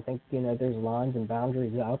I think there's lines and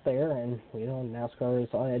boundaries out there, and NASCAR is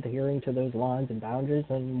adhering to those lines and boundaries,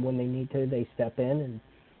 and when they need to, they step in and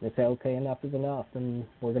they say, okay, enough is enough, and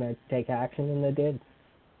we're going to take action, and they did.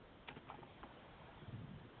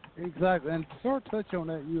 Exactly, and to sort of touch on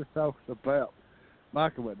that, you were talking about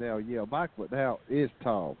Michael McDowell. Yeah, Michael McDowell is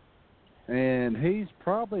tall, and he's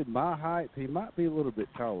probably my height. He might be a little bit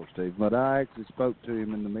taller, Steve, but I actually spoke to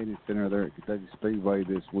him in the media center there at Kentucky Speedway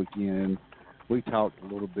this weekend. We talked a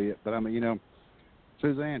little bit, but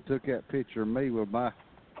Suzanne took that picture of me with my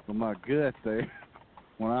gut there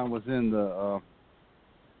when I was in the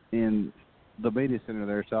media center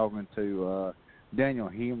there talking to Daniel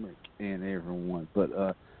Hemrick and everyone.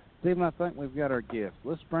 But Stephen, I think we've got our guest.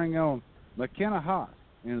 Let's bring on McKenna Haas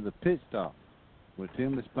into the pit stop with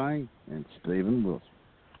Tim Disspain and Stephen Wilson.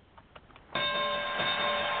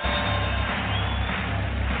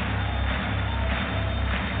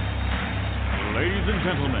 Ladies and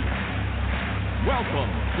gentlemen, welcome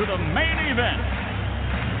to the main event.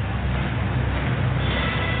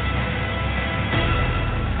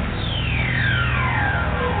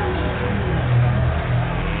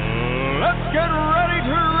 Let's get ready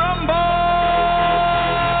to rumble!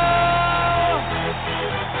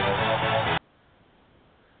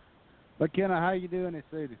 McKenna, how you doing this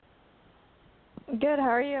evening? Good, how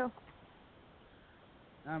are you?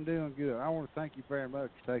 I'm doing good. I want to thank you very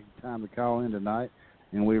much for taking time to call in tonight,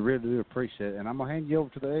 and we really do appreciate it. And I'm going to hand you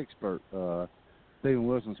over to the expert, Stephen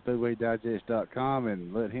Wilson, SpeedwayDigest.com,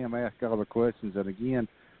 and let him ask all the questions. And again,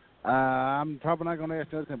 I'm probably not going to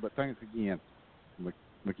ask nothing, but thanks again,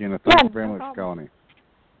 McKenna. Thank you very much for calling in.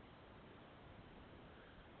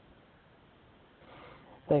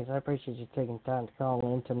 Thanks. I appreciate you taking time to call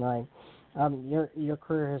in tonight. Your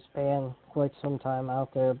career has spanned quite some time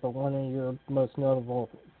out there, but one of your most notable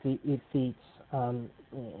feats, and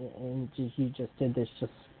you just did this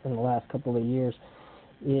just in the last couple of years,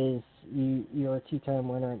 is you're a two-time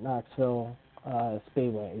winner at Knoxville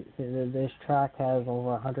Speedway. This track has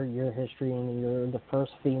over 100-year history, and you're the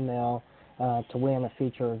first female to win a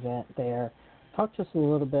feature event there. Talk to us a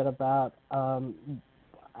little bit about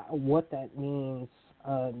what that means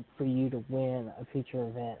for you to win a feature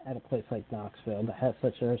event at a place like Knoxville that has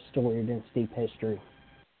such a storied and steep history.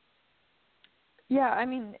 Yeah, I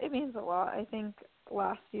mean, it means a lot. I think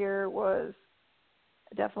last year was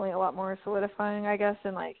definitely a lot more solidifying, I guess,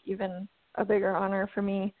 and like even a bigger honor for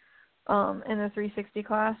me in the 360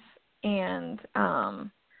 class. And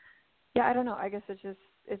yeah, I don't know. I guess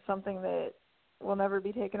it's something that will never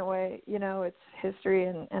be taken away. It's history,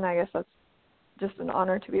 and I guess that's just an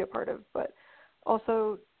honor to be a part of. But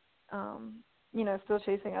also, still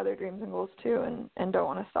chasing other dreams and goals too, and don't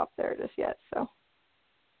want to stop there just yet. So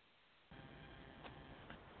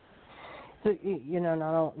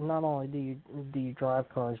not only do you drive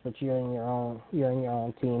cars, but you're in your own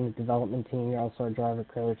team, the development team. You're also a driver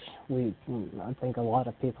coach. I think a lot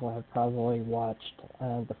of people have probably watched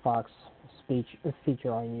the Fox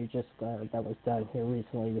feature on you just that was done here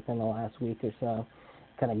recently within the last week or so.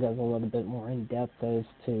 Kind of goes a little bit more in depth as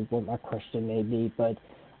to what my question may be, but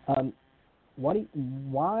why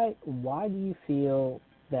do you feel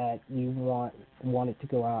that you wanted to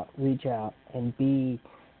go out, reach out, and be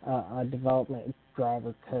a development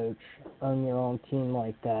driver coach on your own team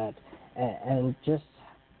like that, and just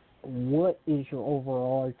what is your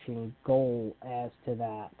overarching goal as to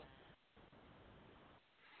that?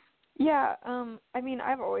 Yeah, I mean,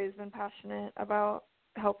 I've always been passionate about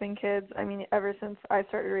helping kids. I mean, ever since I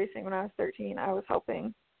started racing when I was 13, I was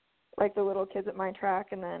helping, like, the little kids at my track,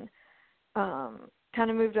 and then kind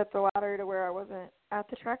of moved up the ladder to where I wasn't at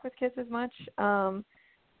the track with kids as much, and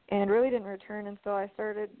really didn't return until I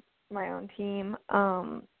started my own team.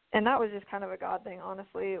 And that was just kind of a God thing,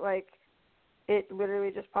 honestly. Like, it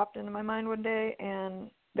literally just popped into my mind one day, and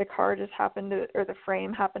the car just happened to, or the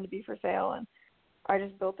frame happened to be for sale, and I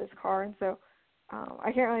just built this car. And so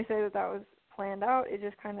I can't really say that that was planned out. It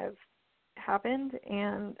just kind of happened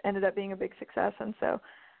and ended up being a big success. And so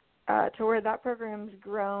to where that program's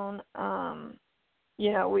grown,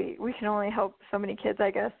 you know, we can only help so many kids,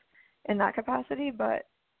 I guess, in that capacity, but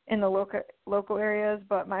in the local areas.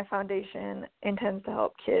 But my foundation intends to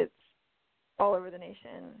help kids all over the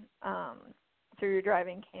nation through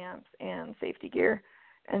driving camps and safety gear.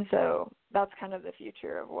 And so that's kind of the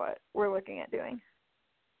future of what we're looking at doing.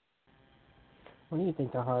 What do you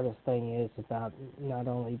think the hardest thing is about not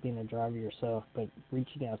only being a driver yourself, but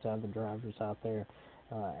reaching out to other drivers out there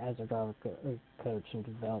as a driver coach and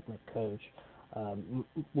development coach?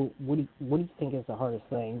 What do you think is the hardest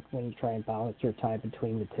thing when you try and balance your time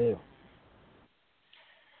between the two?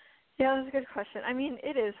 Yeah, that's a good question. I mean,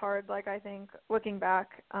 it is hard. Like, I think looking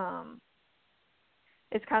back,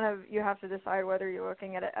 it's kind of, you have to decide whether you're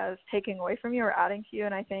looking at it as taking away from you or adding to you.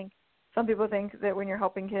 And I think some people think that when you're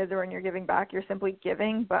helping kids or when you're giving back, you're simply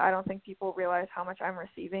giving, but I don't think people realize how much I'm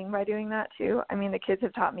receiving by doing that too. I mean, the kids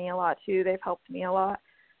have taught me a lot too. They've helped me a lot.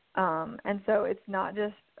 And so it's not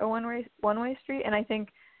just a one-way street. And I think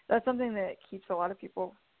that's something that keeps a lot of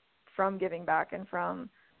people from giving back and from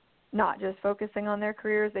not just focusing on their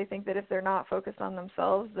careers. They think that if they're not focused on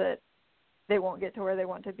themselves, that they won't get to where they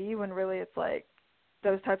want to be, when really it's like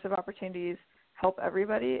those types of opportunities help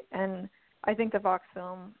everybody. And I think the Fox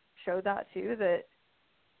film showed that too, that,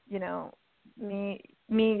 you know, me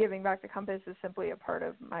giving back to Compass is simply a part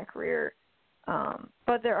of my career.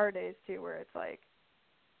 But there are days too where it's like,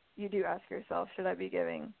 you do ask yourself, should I be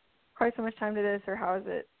giving quite so much time to this, or how is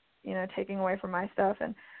it, you know, taking away from my stuff?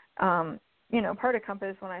 And, you know, part of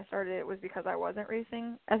Compass when I started it was because I wasn't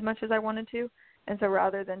racing as much as I wanted to. And so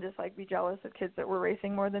rather than just like be jealous of kids that were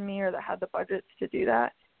racing more than me or that had the budgets to do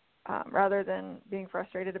that, rather than being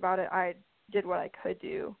frustrated about it, I did what I could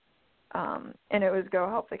do. And it was go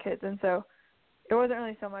help the kids. And so it wasn't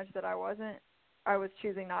really so much that I was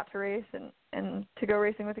choosing not to race and to go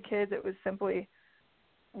racing with the kids. It was simply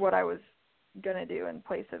what I was going to do in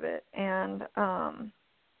place of it. And,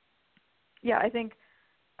 yeah, I think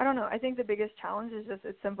the biggest challenge is just,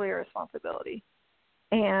 it's simply a responsibility.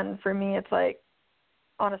 And for me, it's like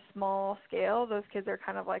on a small scale, those kids are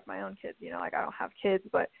kind of like my own kids, you know, like I don't have kids,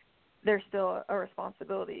 but they're still a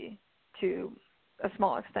responsibility to a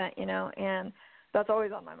small extent, you know, and that's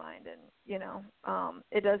always on my mind. And, you know,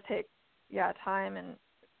 it does take, time, and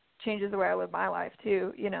changes the way I live my life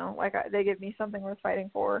too, you know, like they give me something worth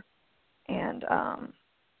fighting for. And, I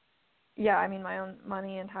mean, my own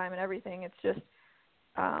money and time and everything, it's just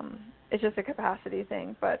a capacity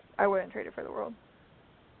thing, but I wouldn't trade it for the world.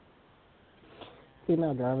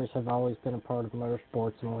 Female drivers have always been a part of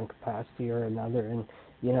motorsports in one capacity or another, and,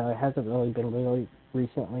 you know, it hasn't really been really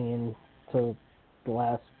recently until the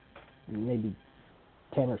last maybe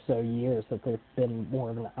 10 or so years that there's been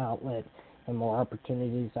more of an outlet and more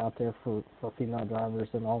opportunities out there for female drivers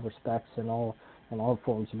in all respects and all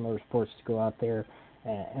forms of motorsports to go out there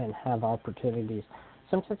and have opportunities.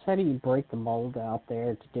 Sometimes, how do you break the mold out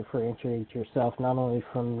there to differentiate yourself not only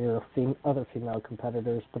from your other female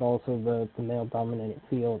competitors, but also the male-dominated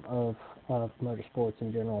field of motorsports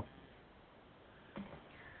in general?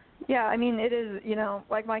 Yeah, I mean, it is, you know,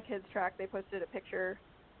 like my kids' track, they posted a picture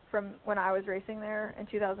from when I was racing there in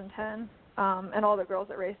 2010, and all the girls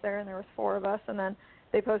that raced there, and there was 4 of us, and then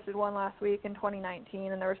they posted one last week in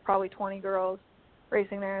 2019, and there was probably 20 girls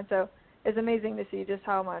racing there. And so it's amazing to see just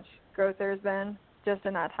how much growth there's been just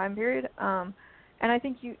in that time period. And I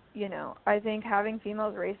think I think having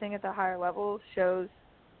females racing at the higher levels shows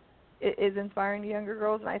it is inspiring to younger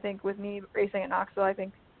girls. And I think with me racing at Knoxville, I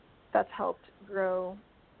think that's helped grow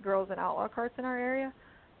girls in outlaw karts in our area.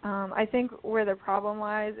 I think where the problem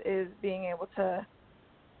lies is being able to,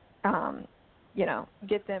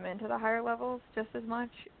 get them into the higher levels just as much.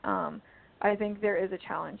 I think there is a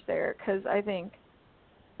challenge there, because I think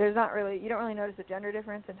you don't really notice a gender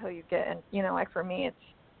difference until you get, and like for me,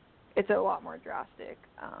 it's a lot more drastic,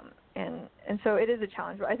 and so it is a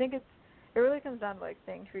challenge. But I think it really comes down to like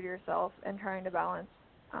staying true to yourself and trying to balance,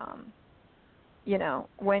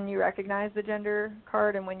 when you recognize the gender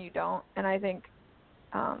card and when you don't. And I think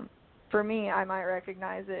for me, I might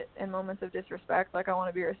recognize it in moments of disrespect, like I want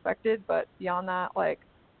to be respected, but beyond that, like,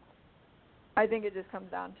 I think it just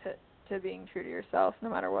comes down to being true to yourself no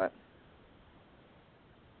matter what.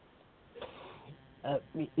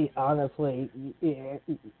 Honestly,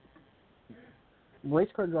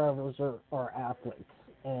 race car drivers are athletes,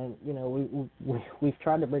 and we've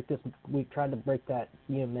tried to break that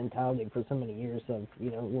mentality for so many years of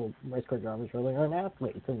race car drivers really aren't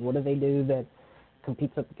athletes, and what do they do that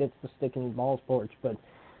competes up against the stick and ball sports? But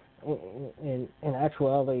in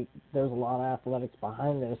actuality, there's a lot of athletics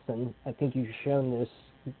behind this, and I think you've shown this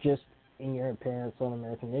just in your appearance on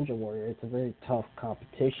American Ninja Warrior. It's a very tough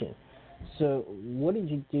competition. So what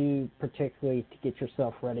did you do particularly to get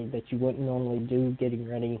yourself ready that you wouldn't normally do getting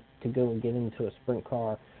ready to go and get into a sprint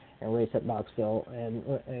car and race at Knoxville?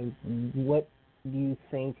 And what do you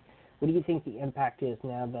think the impact is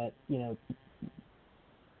now that,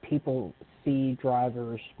 people see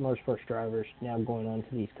drivers, motorsports drivers, now going on to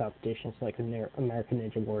these competitions like American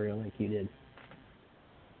Ninja Warrior like you did?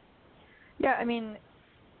 Yeah, I mean,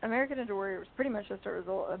 American Ninja Warrior was pretty much just a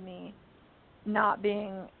result of me not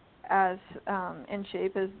being as in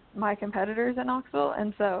shape as my competitors at Knoxville,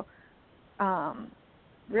 and so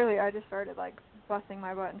really I just started like busting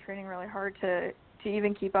my butt and training really hard to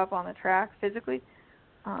even keep up on the track physically,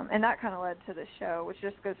 and that kind of led to this show, which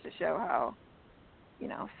just goes to show how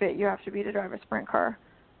fit you have to be to drive a sprint car.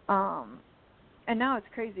 And now it's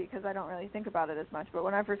crazy because I don't really think about it as much, but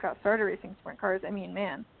when I first got started racing sprint cars, I mean,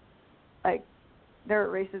 man, like, there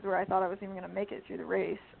were races where I thought I wasn't even going to make it through the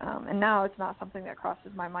race, and now it's not something that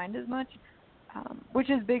crosses my mind as much, which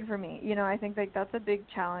is big for me. I think like that's a big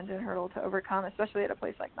challenge and hurdle to overcome, especially at a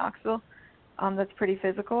place like Knoxville, that's pretty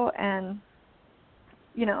physical. And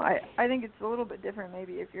I think it's a little bit different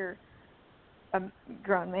maybe if you're a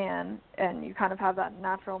grown man and you kind of have that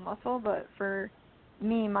natural muscle, but for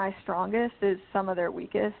me, my strongest is some of their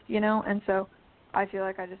weakest, and so I feel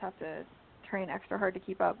like I just have to train extra hard to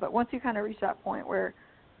keep up. But once you kind of reach that point where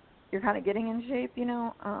you're kind of getting in shape,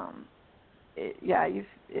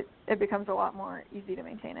 it becomes a lot more easy to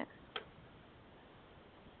maintain it.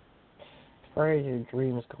 As far as your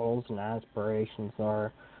dreams, goals, and aspirations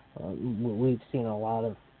are, we've seen a lot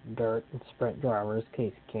of dirt and sprint drivers,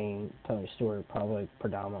 Casey Kane, Tony Stewart, probably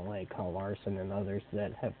predominantly Kyle Larson and others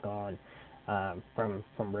that have gone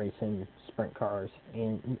from racing sprint cars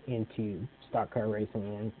into stock car racing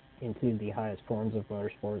and into the highest forms of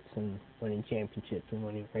motorsports and winning championships and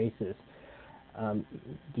winning races.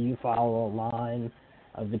 Do you follow a line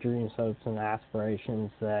of the dreams, hopes, and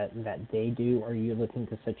aspirations that they do, or are you looking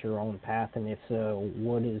to set your own path? And if so,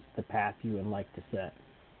 what is the path you would like to set?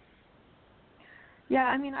 Yeah,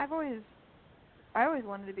 I mean, I always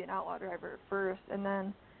wanted to be an outlaw driver first, and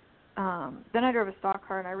then I drove a stock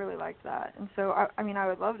car, and I really liked that. And so, I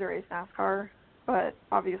would love to race NASCAR, but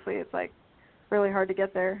obviously it's like really hard to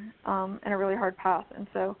get there, and a really hard path. And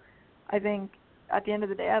so I think at the end of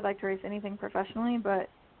the day, I'd like to race anything professionally, but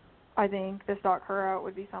I think the stock car route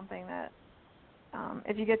would be something that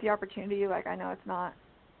if you get the opportunity, like I know it's not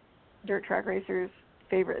dirt track racers'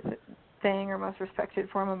 favorite thing or most respected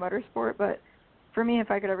form of motorsport, but for me,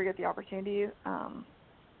 if I could ever get the opportunity,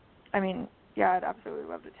 I'd absolutely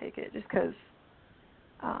love to take it just because,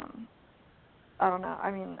 I don't know.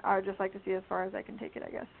 I mean, I would just like to see as far as I can take it,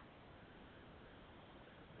 I guess.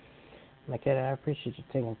 Makeda, I appreciate you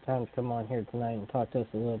taking the time to come on here tonight and talk to us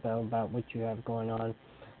a little bit about what you have going on.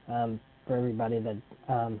 For everybody that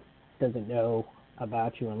doesn't know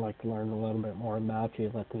about you and like to learn a little bit more about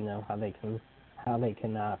you, let them know how they can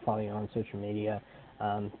follow you on social media,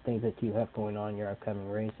 things that you have going on, your upcoming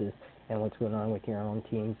races, and what's going on with your own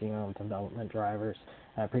teams, your own development drivers.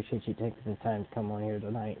 I appreciate you taking the time to come on here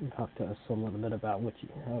tonight and talk to us a little bit about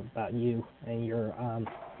about you and your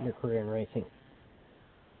career in racing.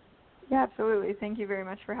 Yeah, absolutely. Thank you very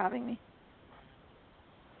much for having me.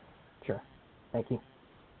 Sure. Thank you.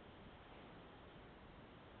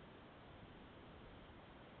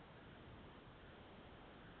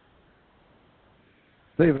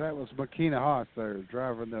 Steve, that was Makina Haas there,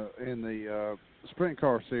 driving in the sprint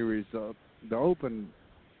car series, the open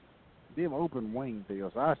wing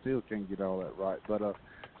deals. I still can't get all that right, but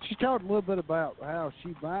she talked a little bit about how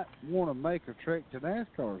she might want to make a trek to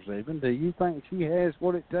NASCAR. Even, do you think she has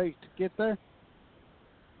what it takes to get there?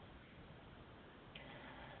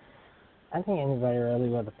 I think anybody really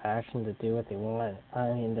with a passion to do what they want.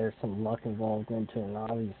 I mean, there's some luck involved into it, and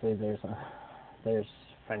obviously there's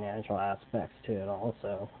financial aspects to it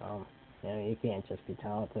also. You can't just be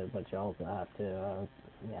talented, but you also have to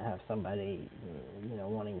have somebody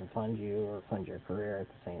wanting to fund you or fund your career at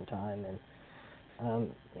the same time. And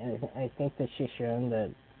I think that she's shown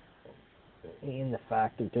that in the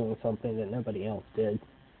fact of doing something that nobody else did.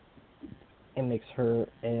 It makes her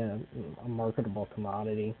a marketable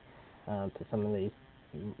commodity to some of these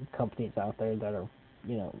companies out there that are,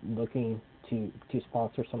 looking to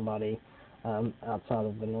sponsor somebody outside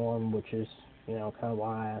of the norm, which is, kind of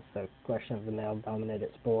why I asked the question of the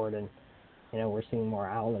male-dominated sport. And, we're seeing more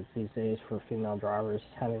outlets these days for female drivers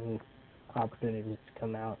having opportunities to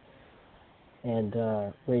come out and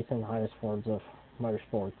race in the highest forms of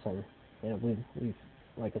motorsports. And, we've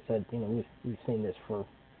like I said, we've seen this for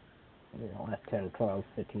last 10, 12,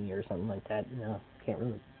 15 years, something like that. Can't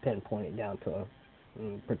really pinpoint it down to a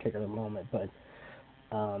particular moment, but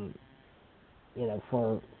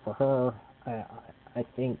for her, I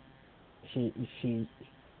think she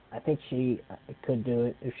could do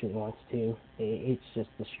it if she wants to. It's just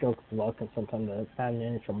the stroke of luck and sometimes the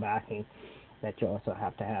financial backing that you also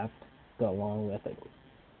have to go along with it.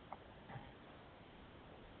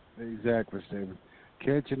 Exactly, Stephen.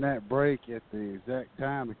 Catching that break at the exact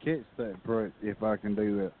time to catch that break, if I can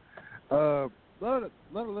do that. Let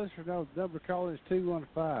a listener know the number to call is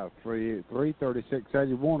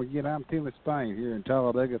 215-336-81. Again, I'm Tim Disspain here in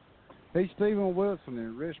Talladega. He's Stephen Wilson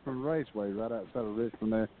in Richmond Raceway, right outside of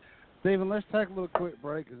Richmond there. Stephen, let's take a little quick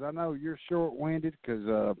break because I know you're short-winded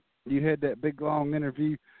because you had that big, long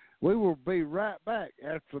interview. We will be right back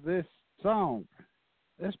after this song.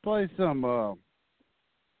 Let's play some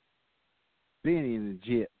Benny and the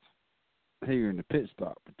Jets here in the pit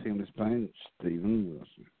stop for Tim Disspain and Stephen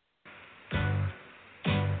Wilson.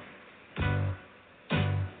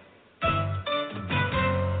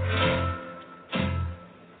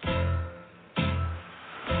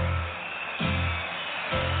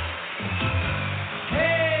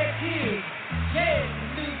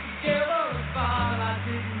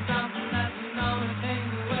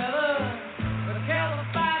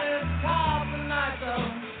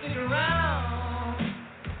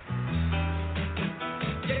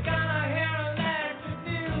 You're gonna hear electric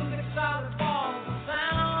music.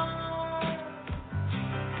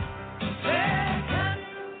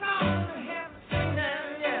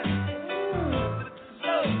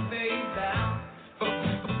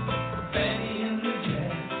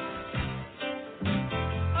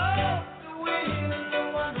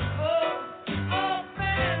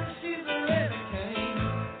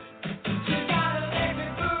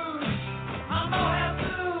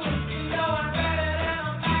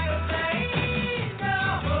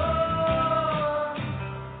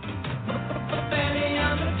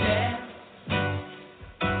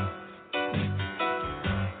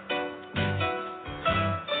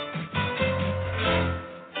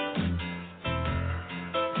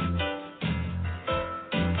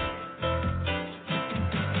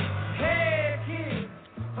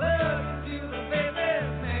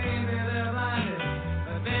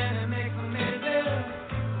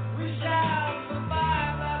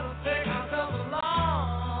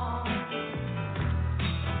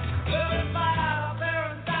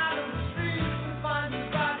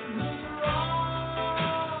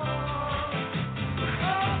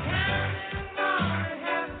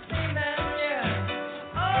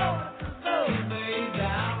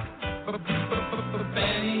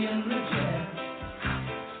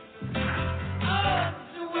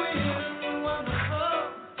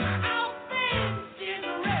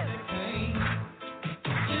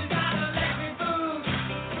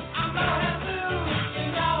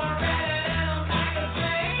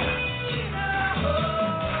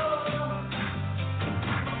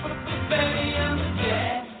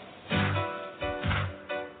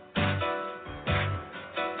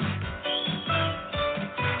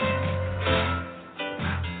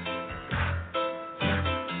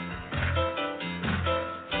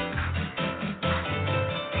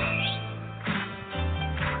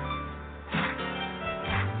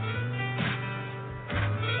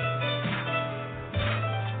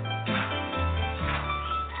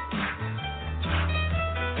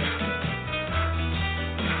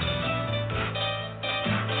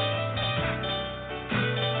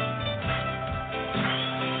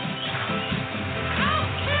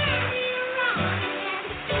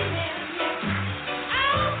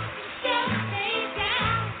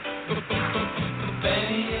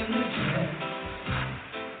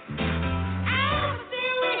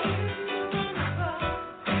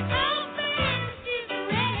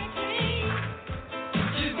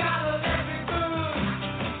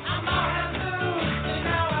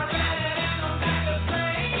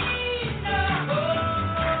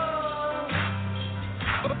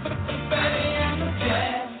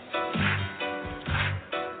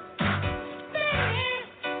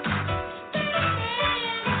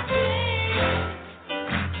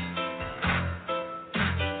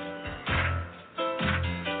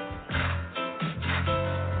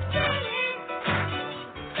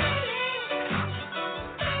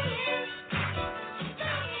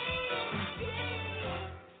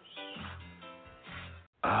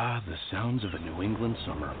 the sounds of a New England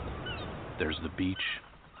summer. There's the beach,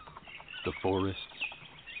 the forests,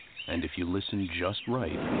 and if you listen just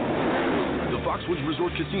right, the Foxwoods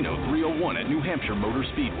Resort Casino 301 at New Hampshire Motor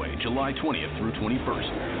Speedway, July 20th through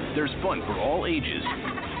 21st. There's fun for all ages,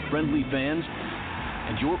 friendly fans,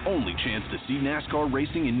 and your only chance to see NASCAR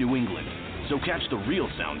racing in New England. So catch the real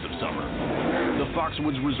sounds of summer. The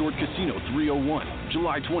Foxwoods Resort Casino 301,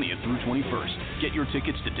 July 20th through 21st. Get your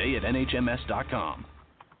tickets today at nhms.com.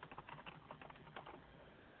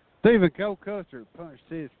 Stephen Cole Custer punched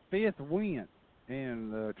his 5th win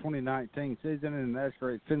in the 2019 season in the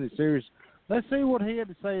NASCAR Xfinity Series. Let's see what he had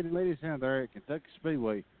to say to ladies down there at Kentucky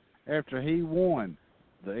Speedway after he won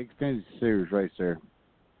the Xfinity Series race there.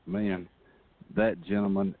 Man, that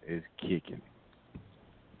gentleman is kicking.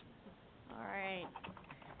 All right.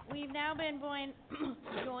 We've now been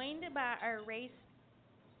joined by our race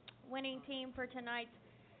winning team for tonight's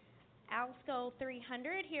Alsco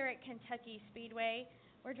 300 here at Kentucky Speedway.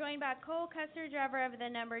 We're joined by Cole Custer, driver of the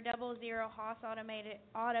number 00 Haas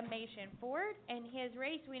Automation Ford, and his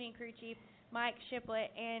race-winning crew chief, Mike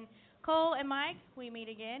Shiplett. And Cole and Mike, we meet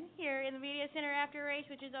again here in the Media Center after a race,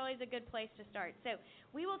 which is always a good place to start. So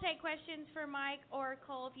we will take questions for Mike or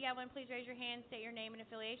Cole. If you have one, please raise your hand, state your name and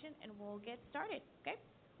affiliation, and we'll get started. Okay?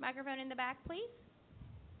 Microphone in the back, please.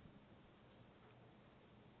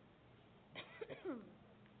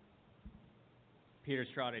 Peter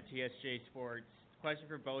Strada, TSJ Sports. Question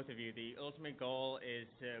for both of you. The ultimate goal is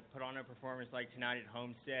to put on a performance like tonight at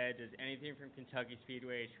Homestead. Does anything from Kentucky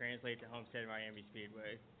Speedway translate to Homestead Miami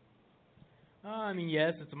Speedway? I mean,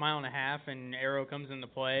 yes, it's a 1.5 miles, and aero comes into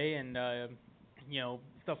play, and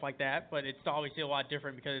stuff like that. But it's obviously a lot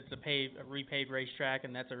different because it's a repaved racetrack,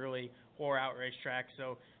 and that's a really wore-out racetrack.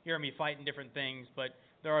 So you're gonna be fighting different things, but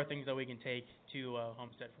there are things that we can take to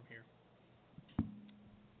Homestead from here.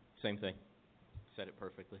 Same thing. Said it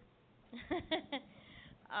perfectly.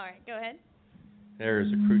 All right, go ahead. There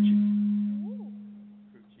is a crew chief.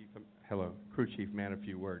 Hello, crew chief, man, a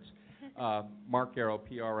few words. Mark Arrow,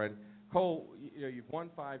 PRN. Cole, you've won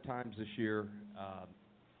 5 times this year.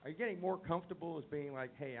 Are you getting more comfortable as being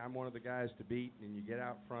like, hey, I'm one of the guys to beat, and you get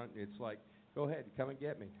out front, and it's like, go ahead, come and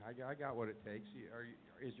get me. I got what it takes.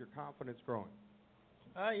 Is your confidence growing?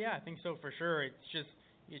 Yeah, I think so for sure. It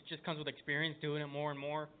just comes with experience, doing it more and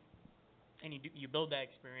more. And you build that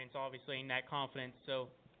experience, obviously, and that confidence. So,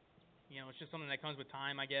 it's just something that comes with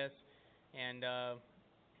time, I guess. And,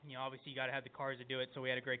 obviously you got to have the cars to do it. So we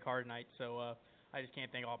had a great car tonight. So I just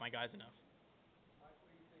can't thank all my guys enough.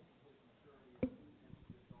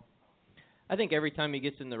 I think every time he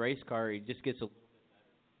gets in the race car, he just gets a little bit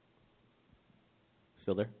better.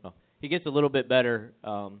 Still there? Oh. He gets a little bit better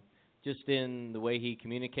just in the way he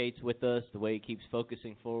communicates with us, the way he keeps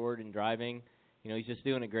focusing forward and driving. He's just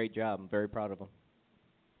doing a great job. I'm very proud of him.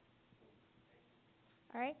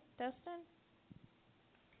 All right, Dustin?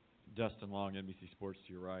 Dustin Long, NBC Sports,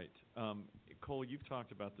 to your right. Cole, you've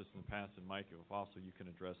talked about this in the past, and Mike, if also you can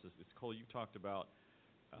address this. Cole, you've talked about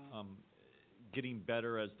getting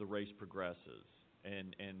better as the race progresses,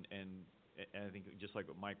 and I think just like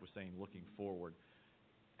what Mike was saying, looking forward.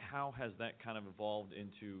 How has that kind of evolved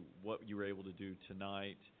into what you were able to do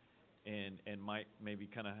tonight, and Mike, maybe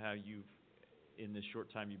kind of how you've, in this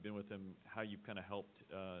short time you've been with him, how you've kind of helped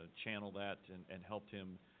channel that and helped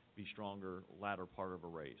him be stronger latter part of a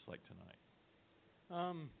race like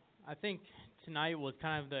tonight? I think tonight was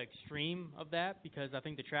kind of the extreme of that because I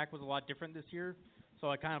think the track was a lot different this year. So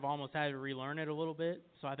I kind of almost had to relearn it a little bit.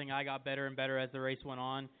 So I think I got better and better as the race went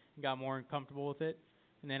on and got more comfortable with it.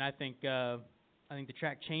 And then I think the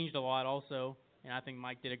track changed a lot also, and I think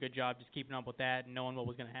Mike did a good job just keeping up with that and knowing what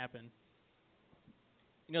was going to happen.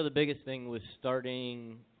 The biggest thing was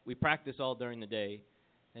we practice all during the day,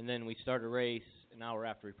 and then we start a race an hour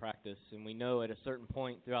after we practice, and we know at a certain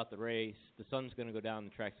point throughout the race, the sun's going to go down,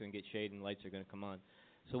 the track's going to get shade, and the lights are going to come on.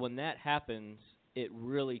 So when that happens, it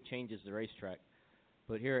really changes the racetrack.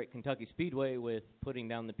 But here at Kentucky Speedway, with putting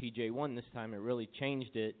down the PJ1 this time, it really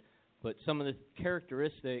changed it. But some of the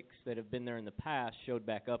characteristics that have been there in the past showed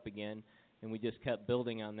back up again, and we just kept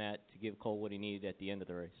building on that to give Cole what he needed at the end of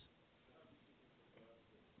the race.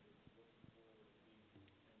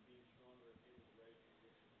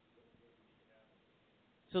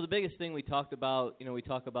 So the biggest thing we talked about, we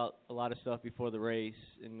talk about a lot of stuff before the race,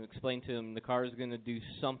 and explained to him the car is going to do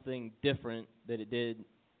something different that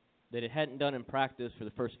it hadn't done in practice for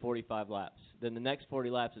the first 45 laps. Then the next 40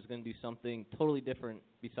 laps is going to do something totally different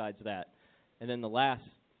besides that. And then the last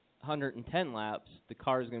 110 laps, the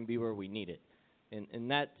car is going to be where we need it. And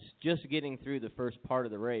that's just getting through the first part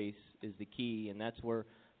of the race is the key, and that's where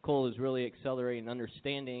Cole is really accelerating,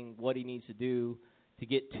 understanding what he needs to do to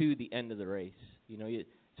get to the end of the race.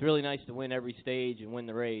 It's really nice to win every stage and win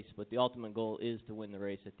the race, but the ultimate goal is to win the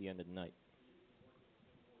race at the end of the night.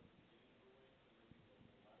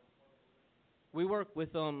 We work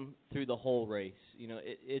with them through the whole race.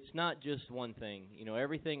 It's not just one thing.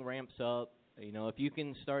 Everything ramps up. If you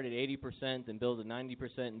can start at 80% and build a 90%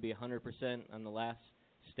 and be 100% on the last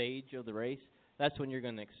stage of the race, that's when you're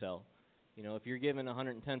going to excel. If you're given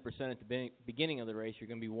 110% at the beginning of the race, you're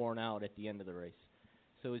going to be worn out at the end of the race.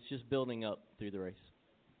 So it's just building up through the race.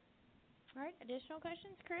 All right, additional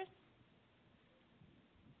questions, Chris?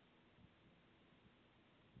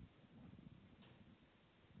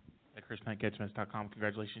 Chris PankEdgements.com.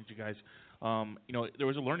 Congratulations, you guys. There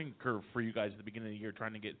was a learning curve for you guys at the beginning of the year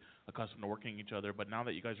trying to get accustomed to working each other, but now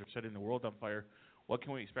that you guys are setting the world on fire, what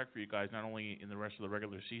can we expect for you guys, not only in the rest of the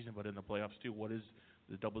regular season, but in the playoffs too? What is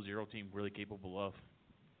the 00 team really capable of?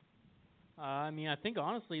 I think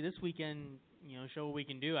honestly this weekend, show what we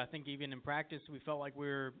can do. I think even in practice we felt like we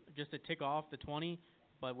were just a tick off the 20,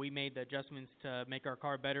 but we made the adjustments to make our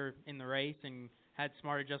car better in the race and had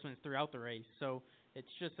smart adjustments throughout the race. So it's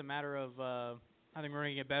just a matter of I think we're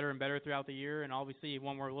going to get better and better throughout the year, and obviously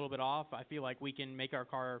when we're a little bit off, I feel like we can make our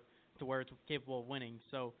car to where it's capable of winning.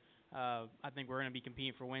 So I think we're going to be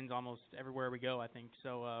competing for wins almost everywhere we go, I think.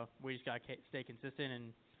 So we just got to stay consistent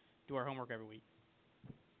and do our homework every week.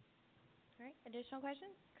 All right, additional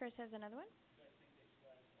questions? Chris has another one.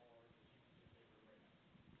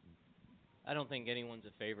 I don't think anyone's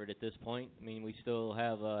a favorite at this point. We still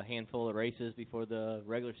have a handful of races before the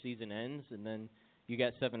regular season ends, and then you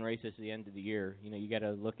got 7 races at the end of the year. You got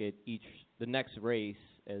to look at the next race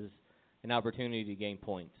as an opportunity to gain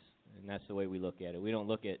points, and that's the way we look at it. We don't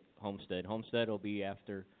look at Homestead. Homestead will be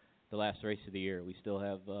after the last race of the year. We still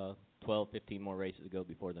have 12, 15 more races to go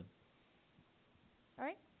before then. All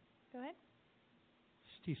right, go ahead.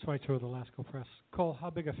 Steve Schweitzer with Alaska Press. Cole,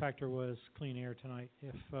 how big a factor was clean air tonight?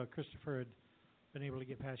 If Christopher had been able to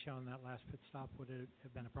get past you on that last pit stop, would it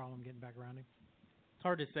have been a problem getting back around him? It's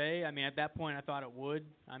hard to say. At that point I thought it would.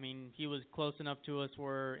 He was close enough to us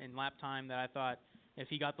where in lap time that I thought if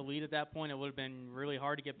he got the lead at that point, it would have been really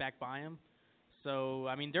hard to get back by him. So,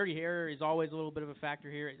 dirty air is always a little bit of a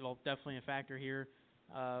factor here. Well, definitely a factor here.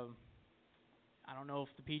 I don't know if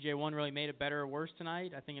the PJ1 really made it better or worse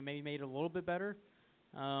tonight. I think it maybe made it a little bit better.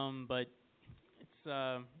 But it's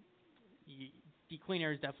the clean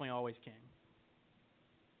air is definitely always king.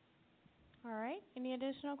 All right. Any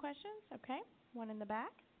additional questions? Okay. One in the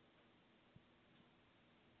back.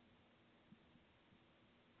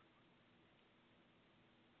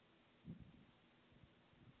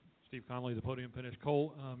 Steve Connolly, the podium finish.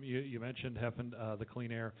 Cole, you mentioned having the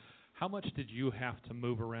clean air. How much did you have to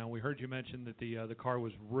move around? We heard you mention that the car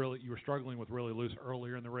was you were struggling with really loose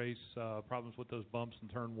earlier in the race, problems with those bumps in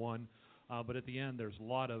turn 1. But at the end, there's a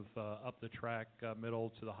lot of up the track,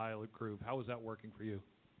 middle to the high loop groove. How was that working for you?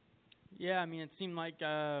 Yeah, it seemed like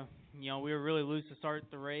we were really loose to start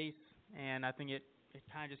the race, and I think it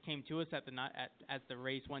kind of just came to us as the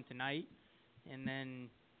race went tonight, and then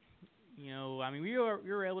we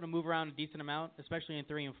were able to move around a decent amount, especially in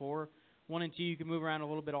 3 and 4. 1 and 2 you can move around a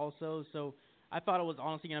little bit also. So I thought it was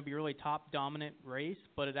honestly going to be a really top dominant race,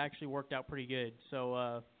 but it actually worked out pretty good. So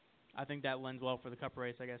I think that lends well for the Cup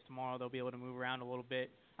race. I guess tomorrow they'll be able to move around a little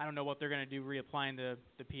bit. I don't know what they're going to do reapplying the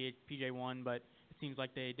PJ1, but it seems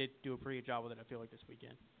like they did do a pretty good job with it, I feel like, this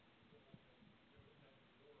weekend.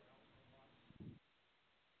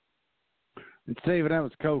 And Stephen, that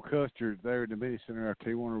was Cole Custer there in the Mini Center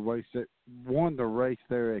T1 race that won the race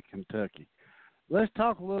there at Kentucky. Let's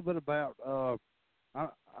talk a little bit about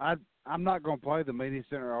I'm not going to play the Media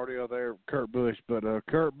Center audio there, Kurt Busch, but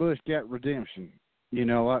Kurt Busch got redemption.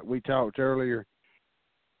 Like we talked earlier,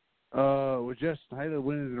 with Justin Haley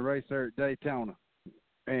winning the race there at Daytona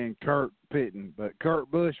and Kurt pitting. But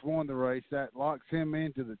Kurt Busch won the race. That locks him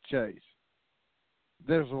into the chase.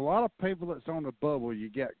 There's a lot of people that's on the bubble. You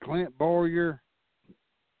got Clint Boyer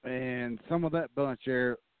and some of that bunch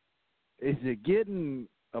there. Is it getting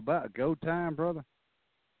about go time, brother?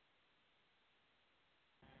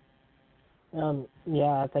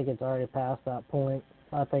 Yeah, I think it's already past that point.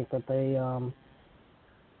 I think that they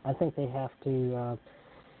have to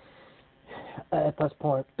at this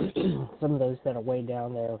point some of those that are way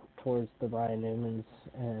down there towards the Ryan Newmans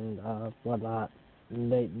and whatnot,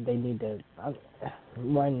 they need to.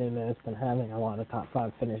 Ryan Newman has been having a lot of top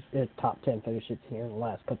 10 finishes here in the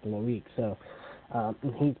last couple of weeks, so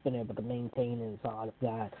he's been able to maintain inside of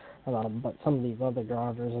that. But some of these other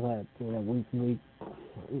drivers that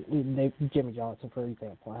Jimmy Johnson, for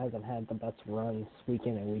example, hasn't had the best runs week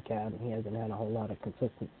in and week out, and he hasn't had a whole lot of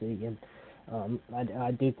consistency. And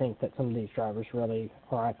I do think that some of these drivers really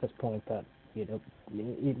are at this point that,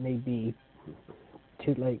 it may be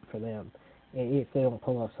too late for them if they don't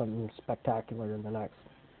pull off something spectacular in the next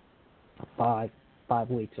five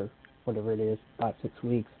weeks or whatever it is, 5-6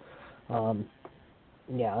 weeks.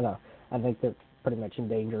 Yeah, I know. I think they're pretty much in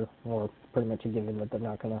danger, or pretty much a given that they're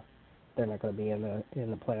not gonna be in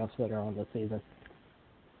the playoffs later on this season.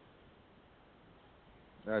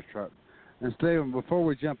 That's right. And Stephen, before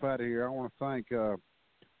we jump out of here, I want to thank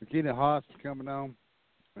McKinney Haas for coming on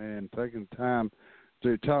and taking the time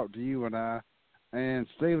to talk to you and I. And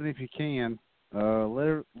Stephen, if you can,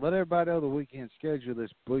 let everybody know the weekend schedule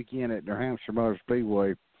this weekend at New Hampshire Motor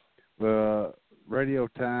Speedway, radio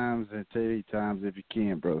times and TV times, if you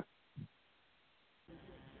can, brother.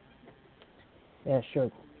 Yeah,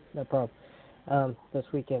 sure, no problem. This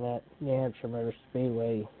weekend at New Hampshire Motor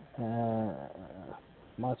Speedway,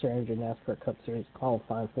 Monster Energy NASCAR Cup Series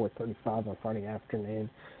qualifying 4:35 on Friday afternoon,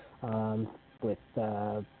 with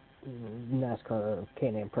NASCAR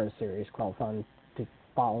Can-Am Pro Series qualifying to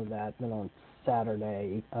follow that. Then on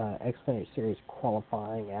Saturday, Xfinity Series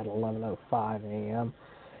qualifying at 11:05 a.m.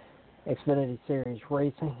 Xfinity Series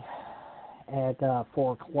racing at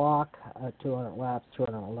 4 o'clock, 200 laps,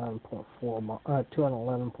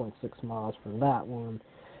 211.6 miles from that one.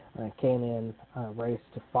 Can-Am race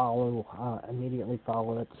to follow, immediately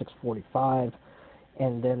follow at 6:45.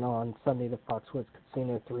 And then on Sunday, the Foxwoods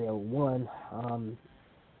Casino 301,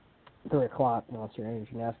 3 o'clock, Monster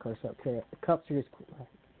Energy NASCAR Cup Series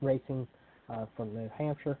racing from New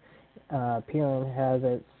Hampshire. PRN has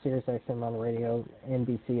it, Sirius XM on the radio,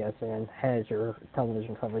 NBCSN has your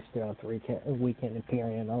television coverage throughout the weekend, and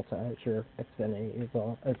PRN also has your Xfinity as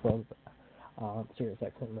well as Sirius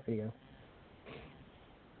XM radio.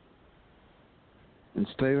 And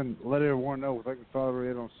Stephen, let everyone know if they can follow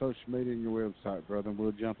it on social media and your website, brother, and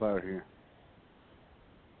we'll jump out of here.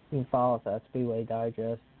 You can follow us at Speedway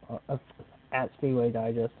Digest, at Speedway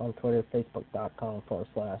Digest on Twitter,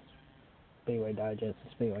 Facebook.com/Speedway Digest,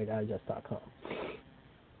 and SpeedwayDigest.com.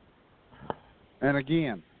 And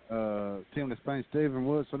again, Tim Disspain, Stephen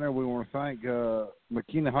Woodson there, we want to thank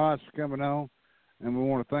McKinney Haas for coming on, and we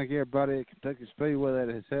want to thank everybody at Kentucky Speedway that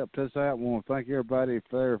has helped us out. We want to thank everybody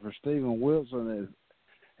there for Stephen Wilson that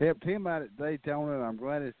helped him out at Daytona, and I'm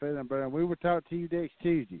glad he's feeling better. And we will talk to you next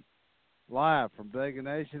Tuesday, live from Dega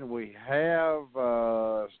Nation. We have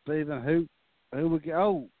Stephen, who we got?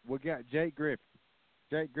 Oh, we got Jake Griffin.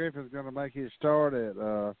 Jake Griffin's going to make his start at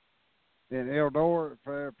in Eldora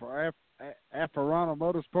for Aferrano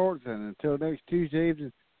Motorsports. And until next Tuesday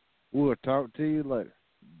evening, we'll talk to you later.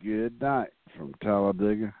 Good night from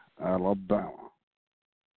Talladega, Alabama.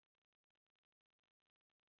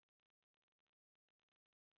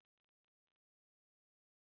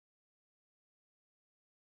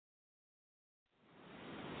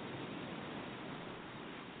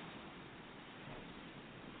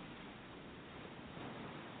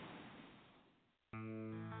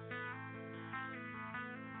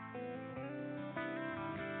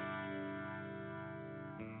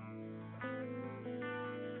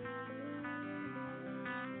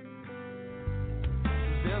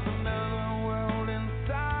 There's another world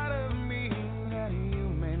inside of me that you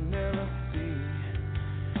may never see.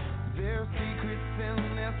 There's secrets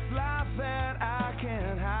in this life that I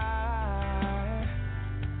can't hide.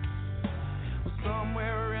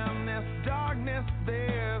 Somewhere in this darkness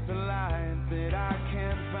there's a light that I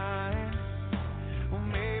can't find. Well,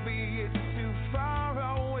 maybe it's too far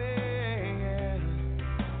away,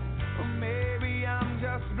 or maybe I'm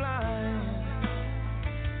just blind.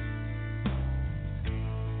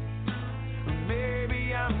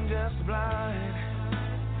 Maybe I'm just blind.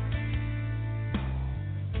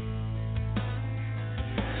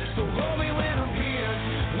 So hold me when I'm here,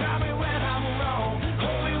 love me when I'm wrong.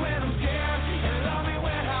 Hold me when I'm scared, and love me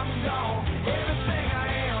when I'm gone. Everything I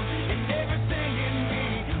am, and everything in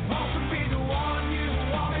me wants to be the one you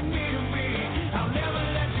wanted me to be. I'll never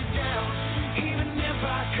let you down, even if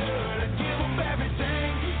I could. I'd give up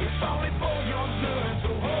everything, if only for your good.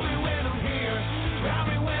 So hold me when I'm here, love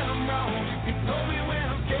me when I'm wrong. Hold me when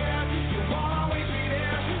I'm scared, you won't always be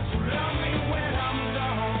there. So love me when I'm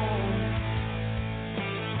gone.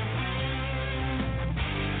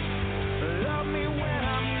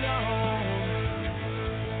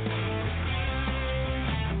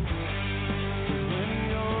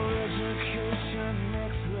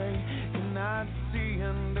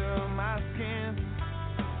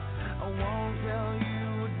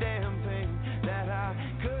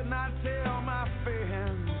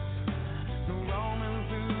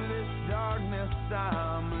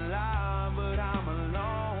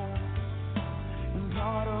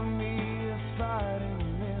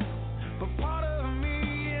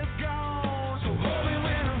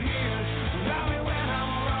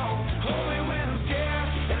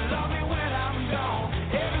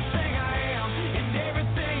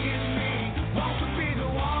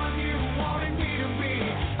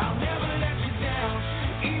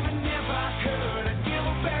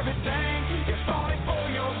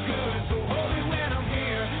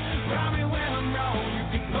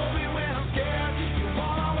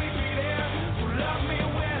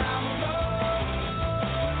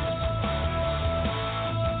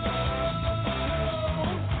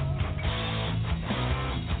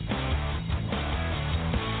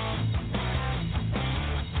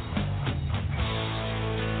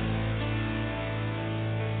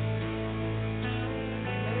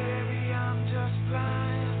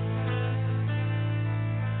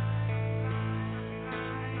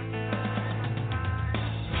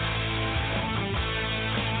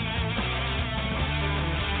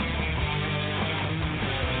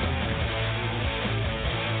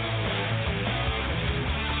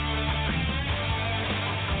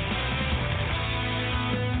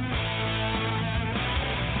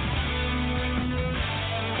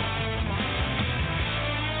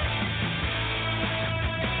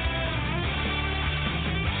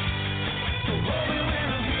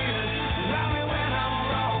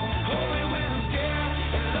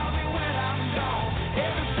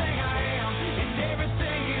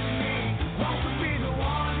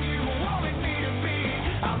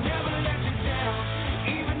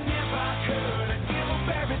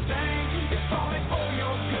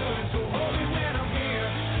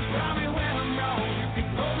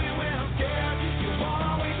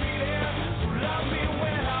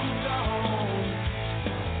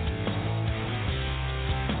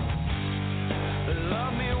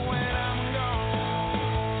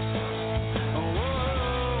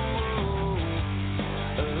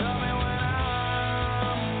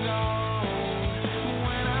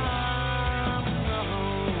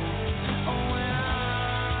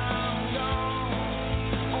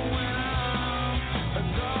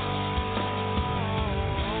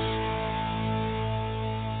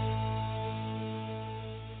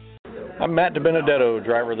 I'm Matt DiBenedetto,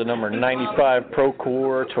 driver of the number 95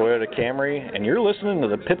 Procore Toyota Camry, and you're listening to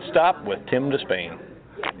the Pit Stop with Tim Disspain.